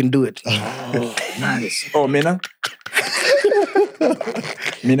 Arnold, we can do it. Oh, nice. Oh, Mina?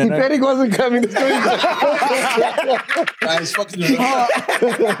 Mina, if Eric wasn't coming, It's fucking all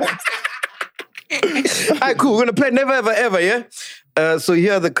right, cool. We're going to play Never Ever Ever, yeah? So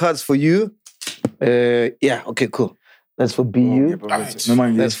here are the cards for you. Okay, cool. That's for BU.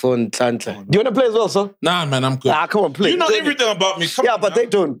 That's for Ntlantla. Do you want to play as well, sir? Nah, man, I'm good. Come on, play. You know everything about me. Come on, but they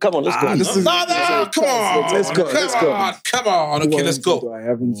don't. Come on, let's go. Come on. Let's go. Come on. Okay, let's go. I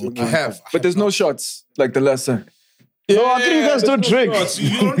have. But there's no shots like the lesson. No, I think you guys don't drink.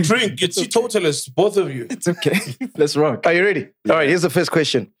 You don't drink. It's totalists, both of you. It's okay. Let's rock. Are you ready? All right, here's the first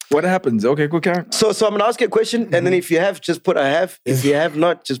question. What happens? Okay, go Karen. So I'm going to ask you a question, and then if you have, just put I have. If you have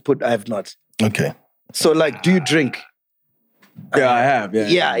not, just put I have not. Okay. So, do you drink? Yeah, I have.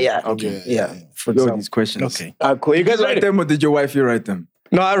 Yeah. Okay. Yeah. For example. These questions. Okay. Cool. You guys write them or did your wife write them?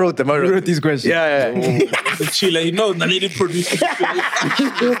 No, I wrote them. You wrote these questions? Yeah. Chile, I need to produce.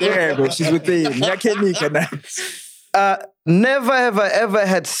 Yeah, bro. She's with me. Never have I ever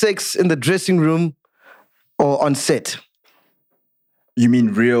had sex in the dressing room or on set. You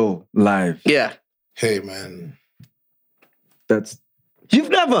mean real live? Yeah. Hey, man. You've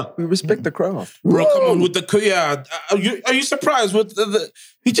never? We respect the craft. Bro, come on with the... Yeah. Are you surprised with the...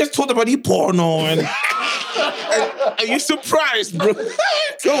 He just told about porno and... Are you surprised, bro?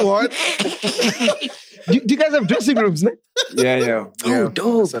 Come on. Do you guys have dressing rooms, ne? Yeah. Oh,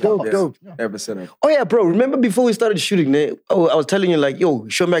 dope. Ever set up. Oh yeah, bro. Remember before we started shooting, ne? Oh, I was telling you like, yo,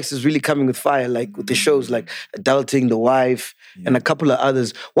 Showmax is really coming with fire, like with the shows like Adulting, The Wife, and a couple of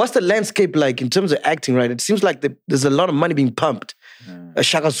others. What's the landscape like in terms of acting, right? It seems like there's a lot of money being pumped.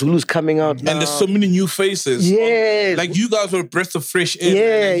 Shaka Zulu's coming out now. And there's so many new faces. Yeah. Like you guys were a breath of fresh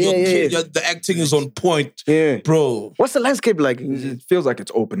air. Yeah. The acting is on point. Yeah. Bro. What's the landscape like? It feels like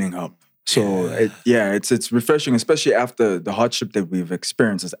it's opening up. So it's refreshing, especially after the hardship that we've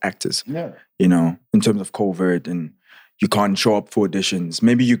experienced as actors. Yeah. You know, in terms of COVID and you can't show up for auditions.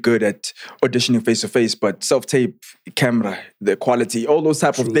 Maybe you're good at auditioning face to face, but self-tape, camera, the quality, all those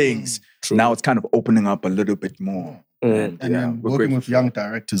type of things. Now it's kind of opening up a little bit more. And then working with young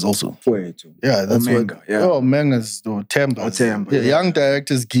directors also. Way too. Yeah, that's Omega, what. yeah. Oh, Mangas or Temba. Temba, Yeah, yeah. young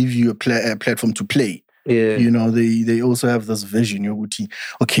directors give you a platform to play. Yeah. You know, they also have this vision. You're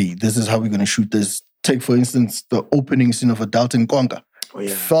okay, this is how we're going to shoot this. Take, for instance, the opening scene of Adulting Konga. Oh,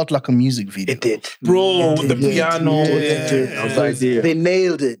 yeah. Felt like a music video. It did. Bro, with the piano. That was the idea. They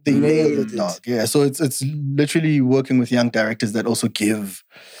nailed it. They nailed it. Dog. Yeah, so it's literally working with young directors that also give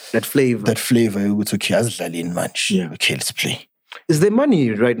That flavor. that flavor. It's okay, azidlaleni manje. Yeah. Okay, let's play. Is there money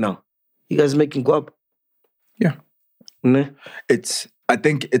right now? You guys making guap? Yeah. Ne? I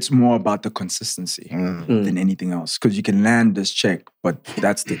think it's more about the consistency than anything else. Because you can land this check, but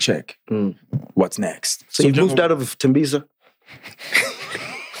that's the check. What's next? So you moved out of Tembisa?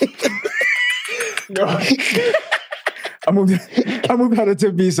 I moved out of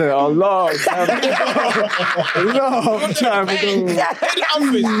Tembisa a long time ago.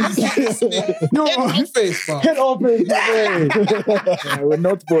 Head office. Yeah, we're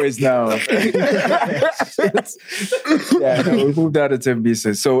not boys now. We moved out of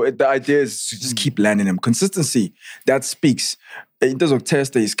Tembisa. So the idea is to just keep landing them. Consistency, that speaks. It does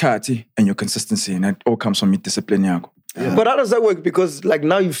test is kati and your consistency, and that all comes from discipline. But how does that work? Because like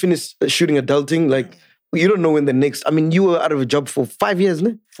now you finished shooting Adulting, like you don't know when the next. I mean, you were out of a job for 5 years,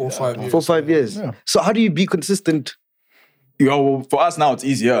 ne? 4 or 5 years. 4 or 5 years. Yeah. So how do you be consistent? For us now it's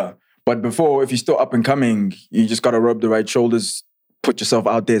easier. But before, if you're still up and coming, you just gotta rub the right shoulders, put yourself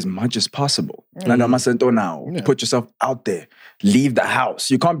out there as much as possible. Now, put yourself out there. Leave the house.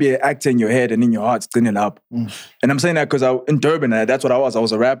 You can't be an actor in your head and in your heart sticking it up. And I'm saying that because in Durban, that's what I was. I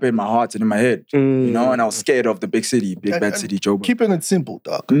was a rapper in my heart and in my head. You know, and I was scared of the big city, bad city, Joburg. Keeping it simple,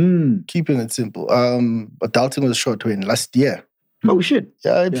 dog. Keeping it simple. Adulting was short last year. Oh shit.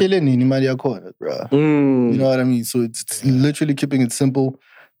 Yeah, bro. You know what I mean? So it's literally keeping it simple.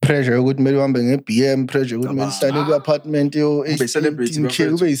 Pressure, good BM, pressure, good standing apartment, celebrity, a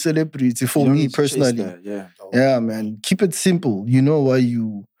celebrity for me personally. Yeah, man. Keep it simple. You know why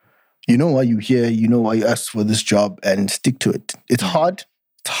you're here, you know why you asked for this job, and stick to it. It's hard.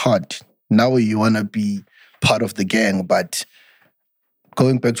 It's hard. Now you wanna be part of the gang, but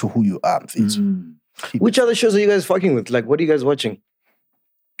going back to who you are. Which other shows are you guys fucking with? Like, what are you guys watching?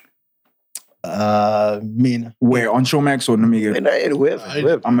 Mina. Where? On Showmax or Namiga?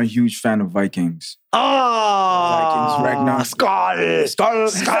 Wherever. I'm a huge fan of Vikings. Ah, Vikings, Ragnar. Skull.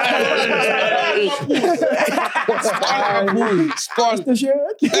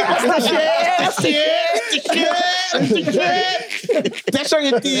 That's on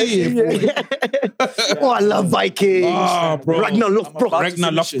your team. Oh, I love Vikings. Bro. Ragnar Lothbrok.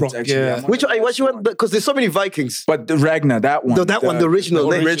 Ragnar Lothbrok, yeah. Which one? Because there's so many Vikings. But the Ragnar, that one. The original.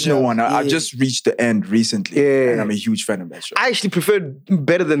 The original one. I just reached the end recently. Yeah. And I'm a huge fan of that show. I actually prefer it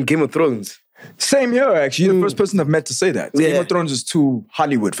better than Game of Thrones. Same here, actually. You're the first person I've met to say that. Yeah. Game of Thrones is too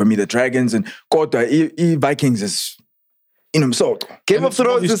Hollywood for me. The dragons and Kota, Vikings is Game of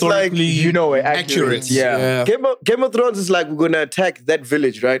Thrones is like, accurate. Yeah. Game of Thrones is like, we're going to attack that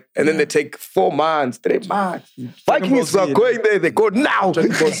village, right? And then they take 4 months, 3 months. Vikings are going there, they go now.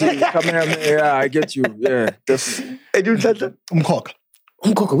 Yeah, I get you. Yeah. And you said that? Umkhokha.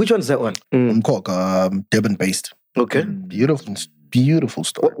 Which one's that one? Umkhokha, Durban based. Okay. Beautiful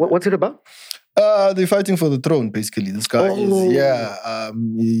story. What's it about? They're fighting for the throne, basically. This guy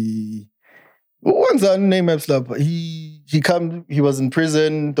what's that name? He was in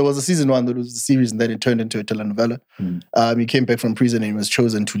prison. There was a season 1 that was a series, and then it turned into a telenovela. He came back from prison and he was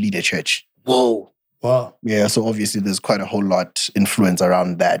chosen to lead a church. Whoa. Wow. Yeah, so obviously there's quite a whole lot influence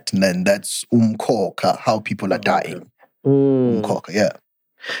around that. And then that's Umkhokha, how people are dying. Umkhokha, yeah.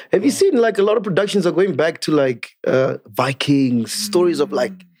 Have you seen like a lot of productions are going back to like Vikings, stories of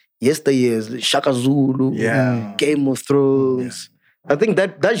like yesteryears, Shaka Zulu, Game of Thrones. I think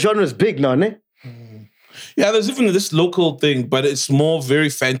that genre is big now, ne? Yeah, there's even this local thing, but it's more very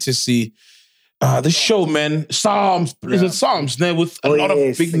fantasy. The show, man. Psalms. Is it Psalms? Now with a lot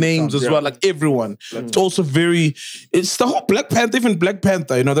of big names as well, like everyone. It's also it's the whole Black Panther, even Black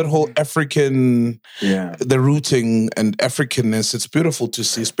Panther, you know, that whole African, the rooting and Africanness. It's beautiful to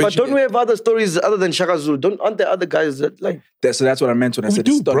see. But don't we have other stories other than Shaka Zulu? Aren't there other guys that like... So that's what I meant when I said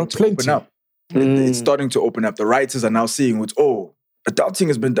it's starting to open up. It's starting to open up. The writers are now seeing adulting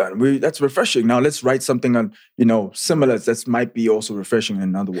has been done. That's refreshing. Now let's write something on, similar that might be also refreshing in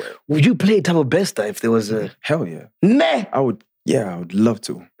another way. Would you play Thabo Bester if there was a... Hell yeah. Nah. I would love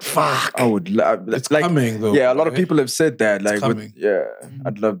to. Fuck. I would love... It's coming though. Yeah, a lot of people have said that. It's coming.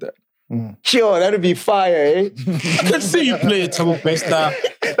 I'd love that. Sure, that'd be fire, eh? I can see you play Thabo Bester.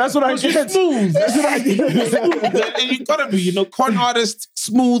 That's what I get. Smooth. That's what I get. And you gotta be, con artist,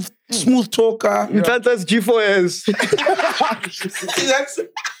 smooth talker. That's G4S. That's...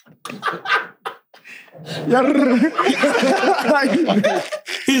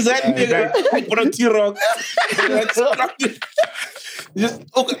 He's that nigga on a T-Rock. Just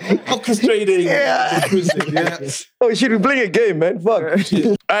orchestrating. Oh shit, we're playing a game, man. Fuck.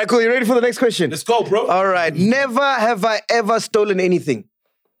 All right, cool. You ready for the next question? Let's go, bro. All right. Never have I ever stolen anything.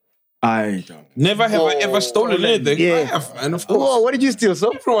 I don't. Never have I ever stolen anything. Yeah. I have, man, of course. Oh, what did you steal,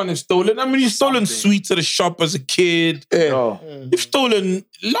 so? Everyone has stolen. I mean, you've stolen sweets at a shop as a kid. Yeah. You've stolen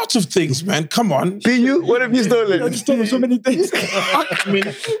lots of things, man. Come on. You? What have you stolen? I've stolen so many things. I mean,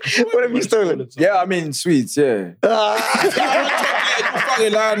 What have you stolen? Yeah, I mean, sweets, yeah.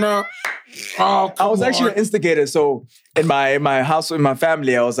 Oh, I was actually an instigator. So in my house, in my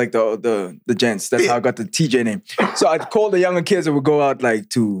family, I was like the gents. That's how I got the TJ name. So I'd call the younger kids that would go out like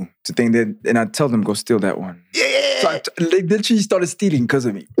to think that, and I'd tell them go steal that one. Yeah. So they literally started stealing because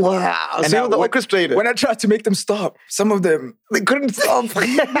of me. Wow. And So you're the orchestrator. When I tried to make them stop, some of them They couldn't stop.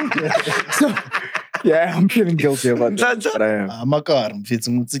 so, yeah, I'm feeling guilty about that. But I am. Amakar, mfetsi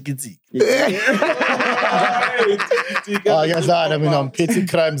ngutsikitsi. Yazana mina I'm petty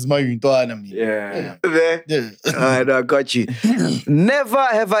crimes mayintwana mina. Yeah. There. Yeah. All right, I got you. Never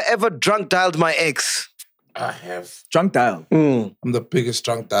have I ever drunk dialed my ex. I have. Drunk dial. I'm the biggest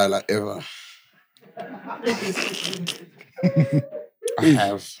drunk dialer ever. I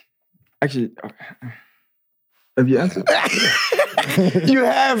have. Actually, have you answered? You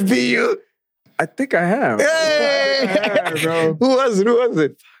have, BU. I think I have. Hey! Yeah, bro. Who was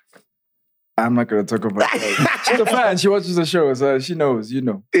it? I'm not gonna talk about that. She's a fan. She watches the show, so she knows. You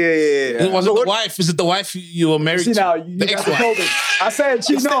know. Yeah. Was it the wife? Is it the wife you were married See to? now, you The got ex-wife. told it. I said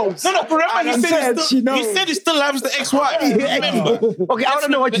she knows. No, but remember he said he still loves the ex-wife. Remember? Okay, I don't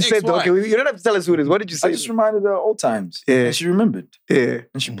know what you said though. Okay, you don't have to tell us who it is. What did you say? I just reminded her old times. Yeah. And she remembered. Yeah.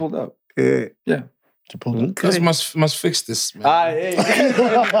 And she pulled up. Yeah. Yeah. Let's must fix this, man.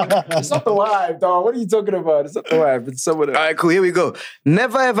 It's not the wife, dog. What are you talking about? It's not the wife. It's someone else. All right, cool. Here we go.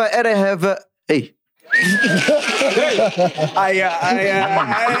 Never have I ever have a... Hey.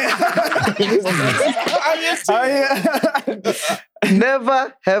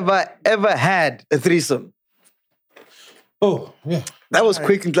 Never have I ever had a threesome. Oh, yeah. That was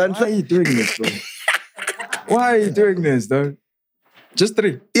quick and blunt. Why are you doing this, bro? Why are you doing this, dog? Just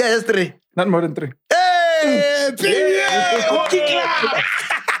 3. Yeah, that's 3. Not more than 3. Hey!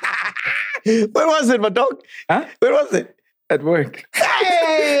 Where was it, my dog? Huh? Where was it? At work.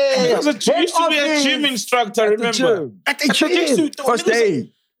 Hey! He used to be a gym instructor, remember? At the gym. First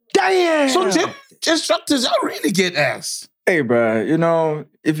day. Damn! So gym instructors, y'all really get ass. Hey, bro,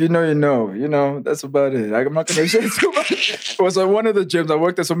 if you know, you know, that's about it. I'm not going to say too much. It was at one of the gyms. I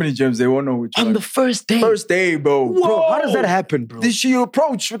worked at so many gyms, they won't know which one. On the first day? First day, bro. Bro, how does that happen, bro? Did she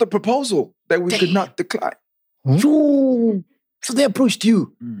approach with a proposal that we could not decline? Yo. So they approached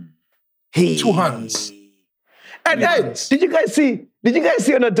you. Hey. 2 hands. And hey, did you guys see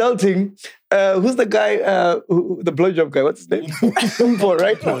on Adulting, who's the guy, the blowjob guy, what's his name? Umbo,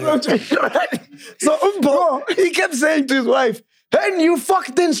 right? So Umbo, he kept saying to his wife, and you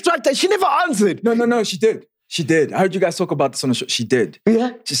fucked the instructor. She never answered. No, she did. She did. I heard you guys talk about this on the show. She did.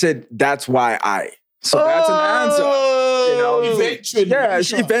 Yeah. She said, that's why I. So that's an answer. Eventually. Yeah,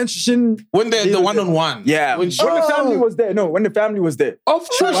 she eventually. When they're the one-on-one. Yeah. When the family was there. No, when the family was there. Of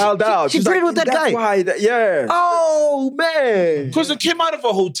She course. wilded out. She She's played like, with that that's guy. Why yeah. Oh, man. Because it came out of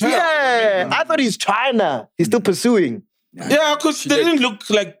a hotel. Yeah. I thought he's China. He's still pursuing. Yeah, because they didn't look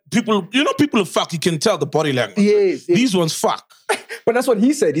like people. You know, people who fuck, you can tell the body language. Yes. These ones fuck. But that's what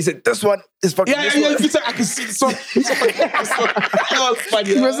he said. He said, this one is fucking Yeah, this yeah, one. yeah. I can see this one. That was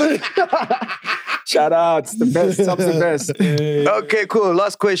funny. Shout out. It's the best. It's the best. Okay, cool.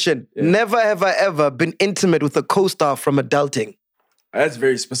 Last question. Never have I ever been intimate with a co-star from Adulting. That's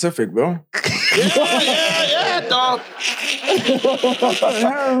very specific, bro. Yeah. Yeah, dog.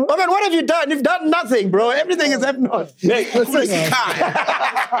 Oh man, what have you done? You've done nothing, bro. Everything is F-naught. Hey,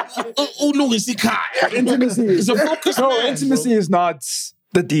 intimacy. It's a focus, No, man. intimacy is not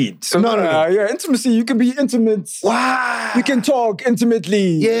the deed. So No. yeah, intimacy. You can be intimate. Wow. You can talk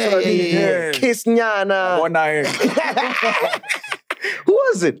intimately. Yeah, So, I mean, yeah. Kiss nyana. One night. Who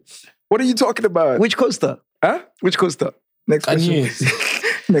was it? What are you talking about? Which coaster? Huh? Which coaster? Next question.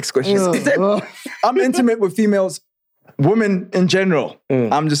 Next question. I'm intimate with females, women in general.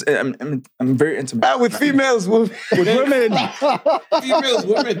 I'm very intimate. With females, with women. Females,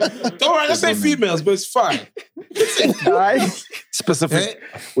 women. Don't worry, I say females, but it's fine. Specific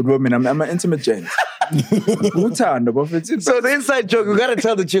with women. I'm an intimate Jane. So the inside joke, we gotta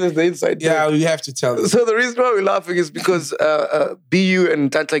tell the chillers the inside joke. Yeah, we have to tell them. So the reason why we're laughing is because BU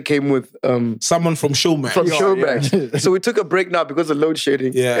and Tata came with Someone from Showman. from Showback. So we took a break now because of load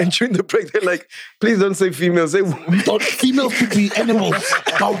shedding. Yeah. And during the break, they're like, please don't say females, say women. Females could be animals,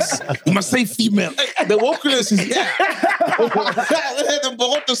 dogs. You must say female. The vocalist is here. The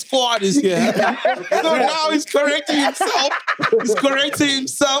Bogota squad is here. So now he's correcting himself. He's correcting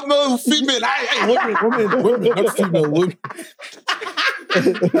himself. No, female. Women, not female, women.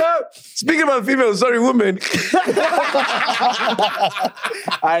 Speaking about females, sorry, women.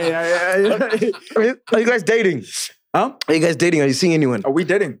 Are you guys dating? Huh? Are you guys dating? Are you seeing anyone? Are we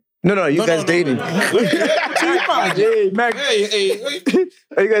dating? No, are you guys dating? Hey, Mac. Hey.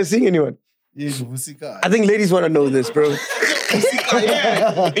 Are you guys seeing anyone? I think ladies want to know this, bro.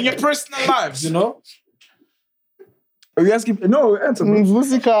 Yeah. In your personal lives, you know? Are you asking? No, answer. Bro.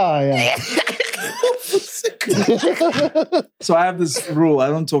 So I have this rule. I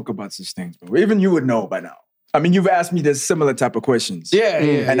don't talk about such things, bro. Even you would know by now. I mean, you've asked me this similar type of questions. Yeah.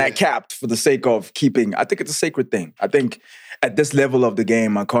 And I capped for the sake of keeping. I think it's a sacred thing. I think at this level of the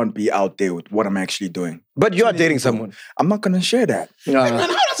game, I can't be out there with what I'm actually doing. But you are dating someone. I'm not gonna share that. And how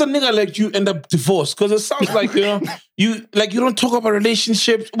does a nigga like you end up divorced? Because it sounds like, you don't talk about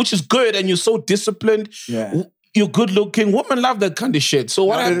relationships, which is good, and you're so disciplined. Yeah. You're good looking. Women love that kind of shit. So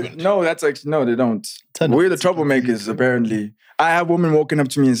what happened? No, that's actually no, they don't. We're the troublemakers, apparently. I have women walking up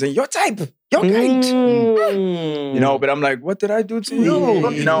to me and saying, "Your type, your kind." You know, but I'm like, what did I do to you?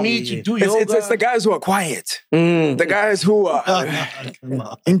 You know, need to do yoga. it's the guys who are quiet. The guys who are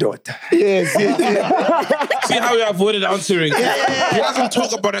indoor. Yes. See how you avoided answering. He doesn't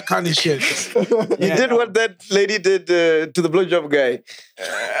talk about that kind of shit. You did what that lady did to the blowjob guy.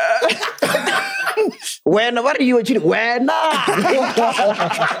 What are you achieving? When?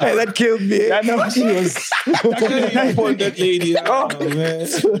 That killed me. I know she was. That lady.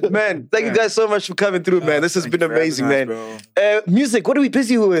 Man, thank you guys so much for coming through, man. This has been amazing, man. Music, what are we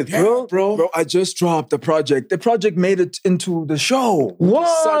busy with, bro? Bro, I just dropped the project. The project made it into the show. Whoa!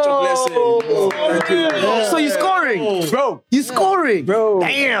 Such a blessing. Thank you. So you're scoring, Bro, you're scoring, bro.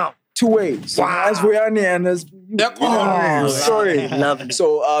 Damn. 2 ways. Wow. As Rihanna and as sorry. Love it.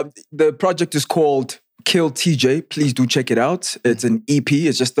 So the project is called Kill TJ. Please do check it out. It's an EP.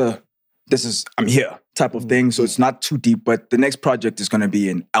 It's just I'm here type of thing. So it's not too deep, but the next project is going to be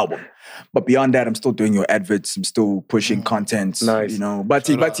an album. But beyond that, I'm still doing your adverts. I'm still pushing content. Nice. You know,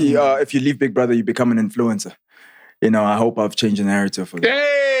 Bati, if you leave Big Brother, you become an influencer. You know, I hope I've changed the narrative for you.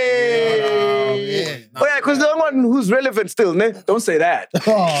 Hey! Oh yeah, because the only one who's relevant still, ne? Don't say that.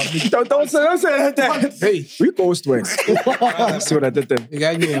 don't say that. Hey. We ghost went. See what I did there? You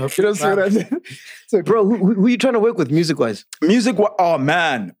got me. You don't see what I did? Bro, who are you trying to work with music-wise? Music, oh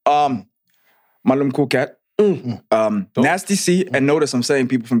man. Malum Cool Cat. Nasty C, and notice I'm saying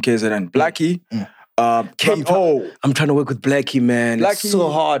people from KZN. Blackie. K.O. I'm trying to work with Blackie, man. Blackie. It's so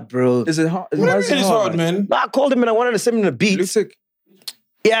hard, bro. Is it hard? It's hard, man. I called him and I wanted to send him the beat. Blue tick.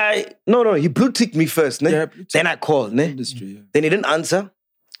 Yeah, no, he blue ticked me first, ne? Yeah, blue tick. Then I called, ne? Industry, yeah. Then he didn't answer.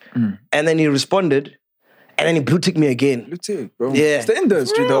 And then he responded. And then he blue ticked me again. Blue tick, bro. Yeah. It's the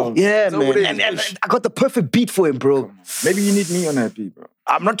industry, though. Yeah, That's what it man. is. And I got the perfect beat for him, bro. Maybe you need me on that beat, bro.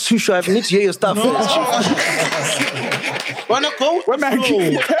 I'm not too sure. I need to hear your stuff first. Why not go?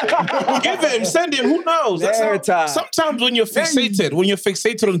 Give him, send him. Who knows? That's how, sometimes when you're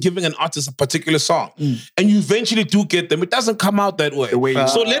fixated on giving an artist a particular song, and you eventually do get them, it doesn't come out that way.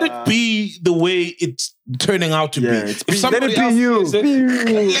 So let it be the way it's turning out to be. If somebody let it be you. Let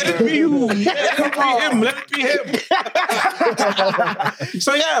it be you. Let it be him. Let it be him.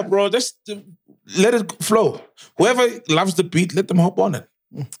 So yeah, bro, just let it flow. Whoever loves the beat, let them hop on it.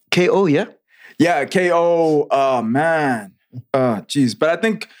 K.O., yeah? Yeah, K.O., man. Jeez. But I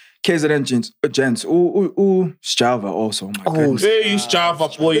think KZN gents, Java also. My goodness. Hey, you Java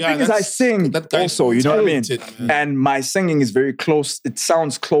boy. The thing is, I sing that guy's also, you know what I mean? talented, man. And my singing is very close. It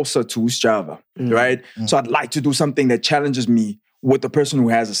sounds closer to Java, right? So I'd like to do something that challenges me with the person who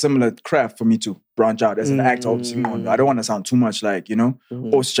has a similar craft for me to branch out as an actor. Obviously, I don't want to sound too much like,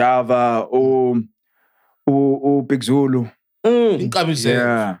 Java, Big Zulu.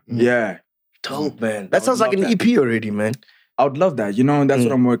 Yeah. Dope, man. That sounds like an EP already, man. I would love that. That's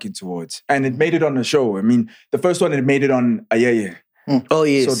what I'm working towards. And it made it on the show. I mean, the first one, it made it on Ayeye. Oh,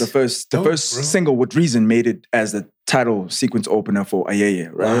 yes. So the first single with Reason made it as the title sequence opener for Ayeye,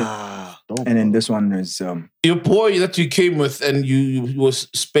 right? Wow. And then this one is... Your boy that you came with and you was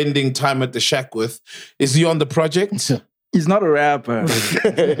spending time at the shack with, is he on the project? He's not a rapper.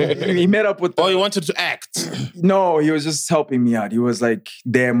 He met up with... Oh, he wanted to act? No, he was just helping me out. He was like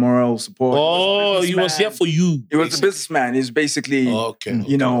their moral support. Oh, he was here for you. He was a businessman. He's basically, okay.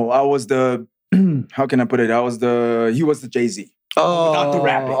 I was the... How can I put it? He was the Jay-Z. Oh, without the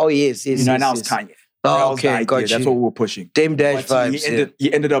rapping. Oh, yes. And I was Kanye. Oh, That was the okay, idea. got you. That's what we were pushing. Dame Dash But vibes.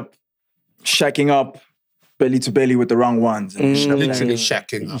 he ended up shacking up belly to belly with the wrong ones. And shit like that. Literally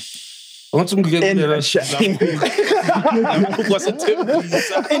shacking up. I want to get In the shack. In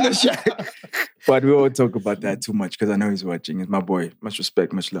the shack. But we won't talk about that too much because I know he's watching. He's my boy. Much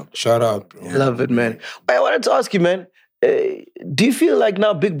respect, much love. Shout out, bro. Love it, man. I wanted to ask you, man. Do you feel like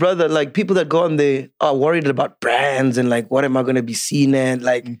now, Big Brother, like people that go on there are worried about brands and like, what am I going to be seen at?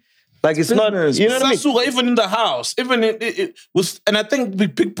 Like it's not, you know what I mean? Sasuga, even in the house, even it was, and I think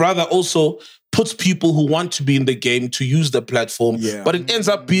Big Brother also puts people who want to be in the game to use the platform. Yeah. But it ends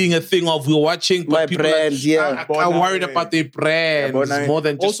up being a thing of we're watching, but My people brand, are worried about their brand more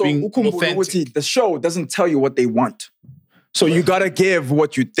than just also, being Ukumburuti, authentic. the show doesn't tell you what they want. So you gotta give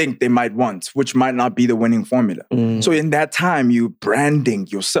what you think they might want, which might not be the winning formula. So in that time, you branding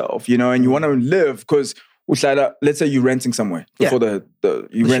yourself, and you want to live because let's say you're renting somewhere before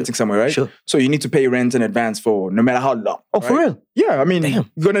you're renting somewhere, right? Sure. So you need to pay rent in advance for no matter how long. Oh, right? for real? Yeah, I mean, you're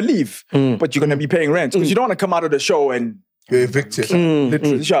gonna leave, but you're gonna be paying rent because you don't want to come out of the show and You're evicted.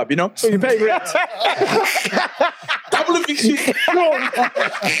 literally shop, So you're paying rent. Double eviction.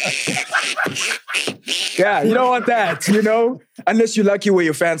 Yeah, you don't want that, Unless you're lucky where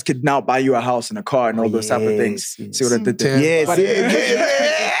your fans could now buy you a house and a car and all those type of things. Yes. See what I did there? Yes. But,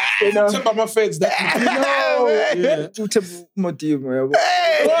 Tip of my feds. If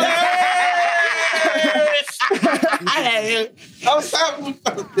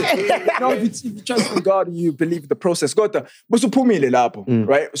you trust in God, you believe the process. Right?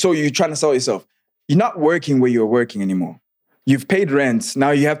 So you're trying to sell yourself. You're not working where you're working anymore. You've paid rent.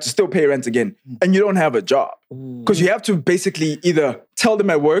 Now you have to still pay rent again. And you don't have a job. Because you have to basically either tell them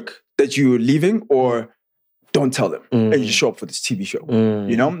at work that you're leaving or don't tell them. And you show up for this TV show.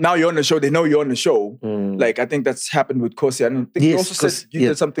 Now you're on the show. They know you're on the show. Like, I think that's happened with Kosi. I think you also said you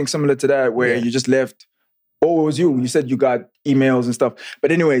did something similar to that where you just left. Oh, it was you. You said you got emails and stuff.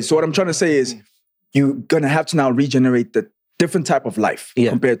 But anyway, so what I'm trying to say is you're going to have to now regenerate the different type of life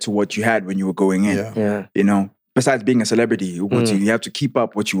compared to what you had when you were going in. Besides being a celebrity, you have to keep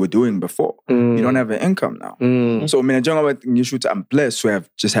up what you were doing before. You don't have an income now. So, I'm blessed to have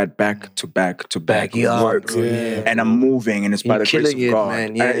just had back to back work. And I'm moving, and it's by the grace of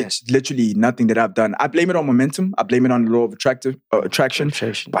God. Man. It's literally nothing that I've done. I blame it on momentum. I blame it on the law of attraction.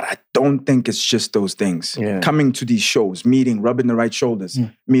 But I don't think it's just those things. Coming to these shows, meeting, rubbing the right shoulders,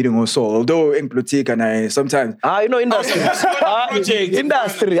 meeting also. Although in politique and I sometimes... industry.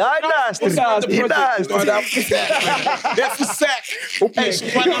 Industry. That's the sack. Hey,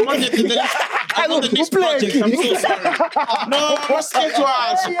 I'm on the next project. I'm so sorry. No, I'm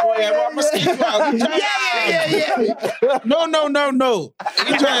a schedule. No.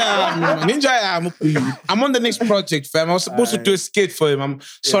 Ninja, I'm on the next project, fam. I was supposed to do a skit for him. I'm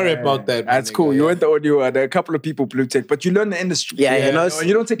sorry about that. That's cool. You went the audio. There are a couple of people blue tick, but you learn the industry. You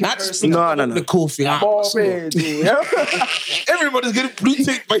don't take it Not personally. No. The cool thing. Everybody's getting blue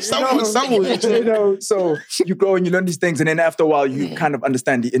tick by someone. So you grow and you learn these things, and then after a while, you kind of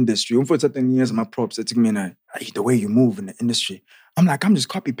understand the industry. For certain years, my props said to me, the way you move in the industry, I'm just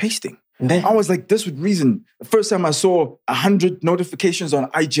copy pasting. I was like, this with Reason. The first time I saw 100 notifications on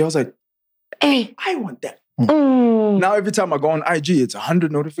IG, I was like, hey, I want that. Now every time I go on IG, it's 100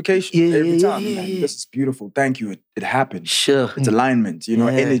 notifications every time. I'm like, this is beautiful. Thank you. It happened. Sure. It's alignment,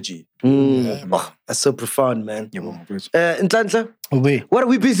 energy. Oh, that's so profound, man. Nhlanhla, Oui. what are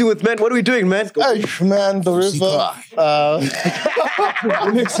we busy with, man? What are we doing, man? Hey, man, the river.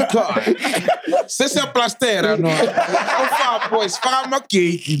 C'est ça plastera, no. Boys, farm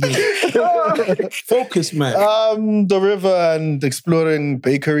gate. Focus, man. The river and exploring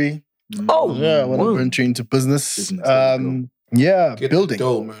bakery. Oh, Yeah, I want to venture into business. Yeah, Get building. the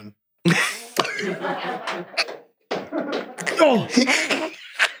dough, man.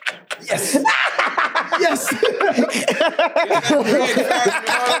 Yes.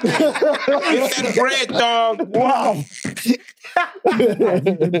 Get that bread, dog. Wow.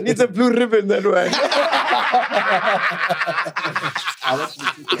 Needs a blue ribbon that way.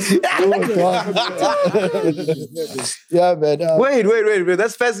 Yeah, man. Wait.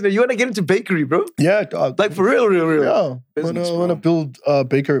 That's fascinating. You want to get into bakery, bro? Yeah, dog. Like for real. Yeah, Business, I want to build a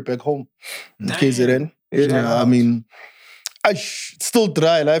bakery back home in KZN. Yeah, I mean, still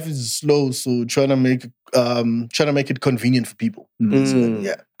dry. Life is slow, so trying to make it convenient for people. So,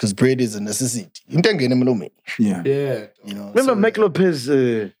 yeah, because bread is a necessity. Yeah. Yeah. You know, Remember so, Mac Lopez?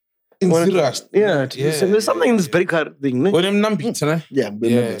 In Zirast. Yeah, there's something in this baker thing. Well, them numbits, né? yeah,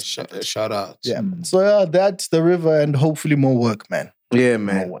 Yeah, shout out. yeah. So yeah, that's the river and hopefully more work, man. Yeah,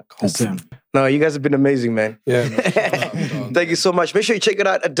 More man. work. Hopefully. No, you guys have been amazing, man. Yeah, man. Shout out, dog. Thank you so much. Make sure you check it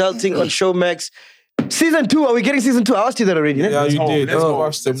out. Adulting on Showmax. Season 2. Are we getting season 2? I asked you that already. Yeah, you did. Let's hope.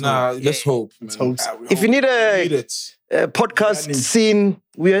 watch them. Nah, let's hope. Man. Hope so. If you need Need a it. podcast scene,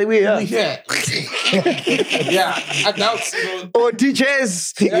 we are. Yeah. Yeah, I doubt so. Or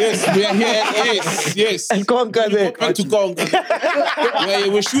DJs. Yes, we are here. Yes. And conquer there. Open to Conga. Yeah,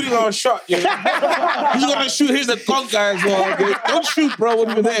 we're shooting our shot. Yeah. Who's gonna shoot? Here's the Conga as well. Okay? Don't shoot, bro,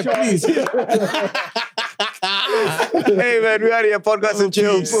 when we're there, please. Hey, man, we are here. Podcast and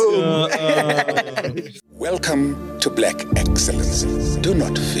chill. Boom. Welcome to Black Excellence. Do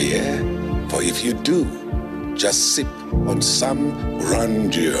not fear, for if you do, just sip on some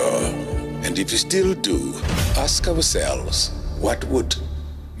grandeur. And if you still do, ask ourselves, what would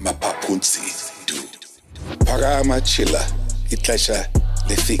Mapapunzi do? Parama chilla, itlesha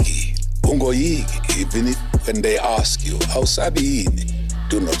lefiki. Ungoyigi, even if when they ask you, how sabini,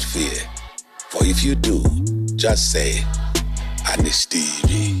 do not fear. For if you do, just say,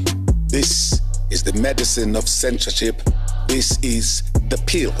 Anistiri. This is the medicine of censorship. This is the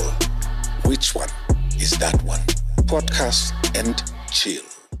pill. Which one is that one? Podcast and chill.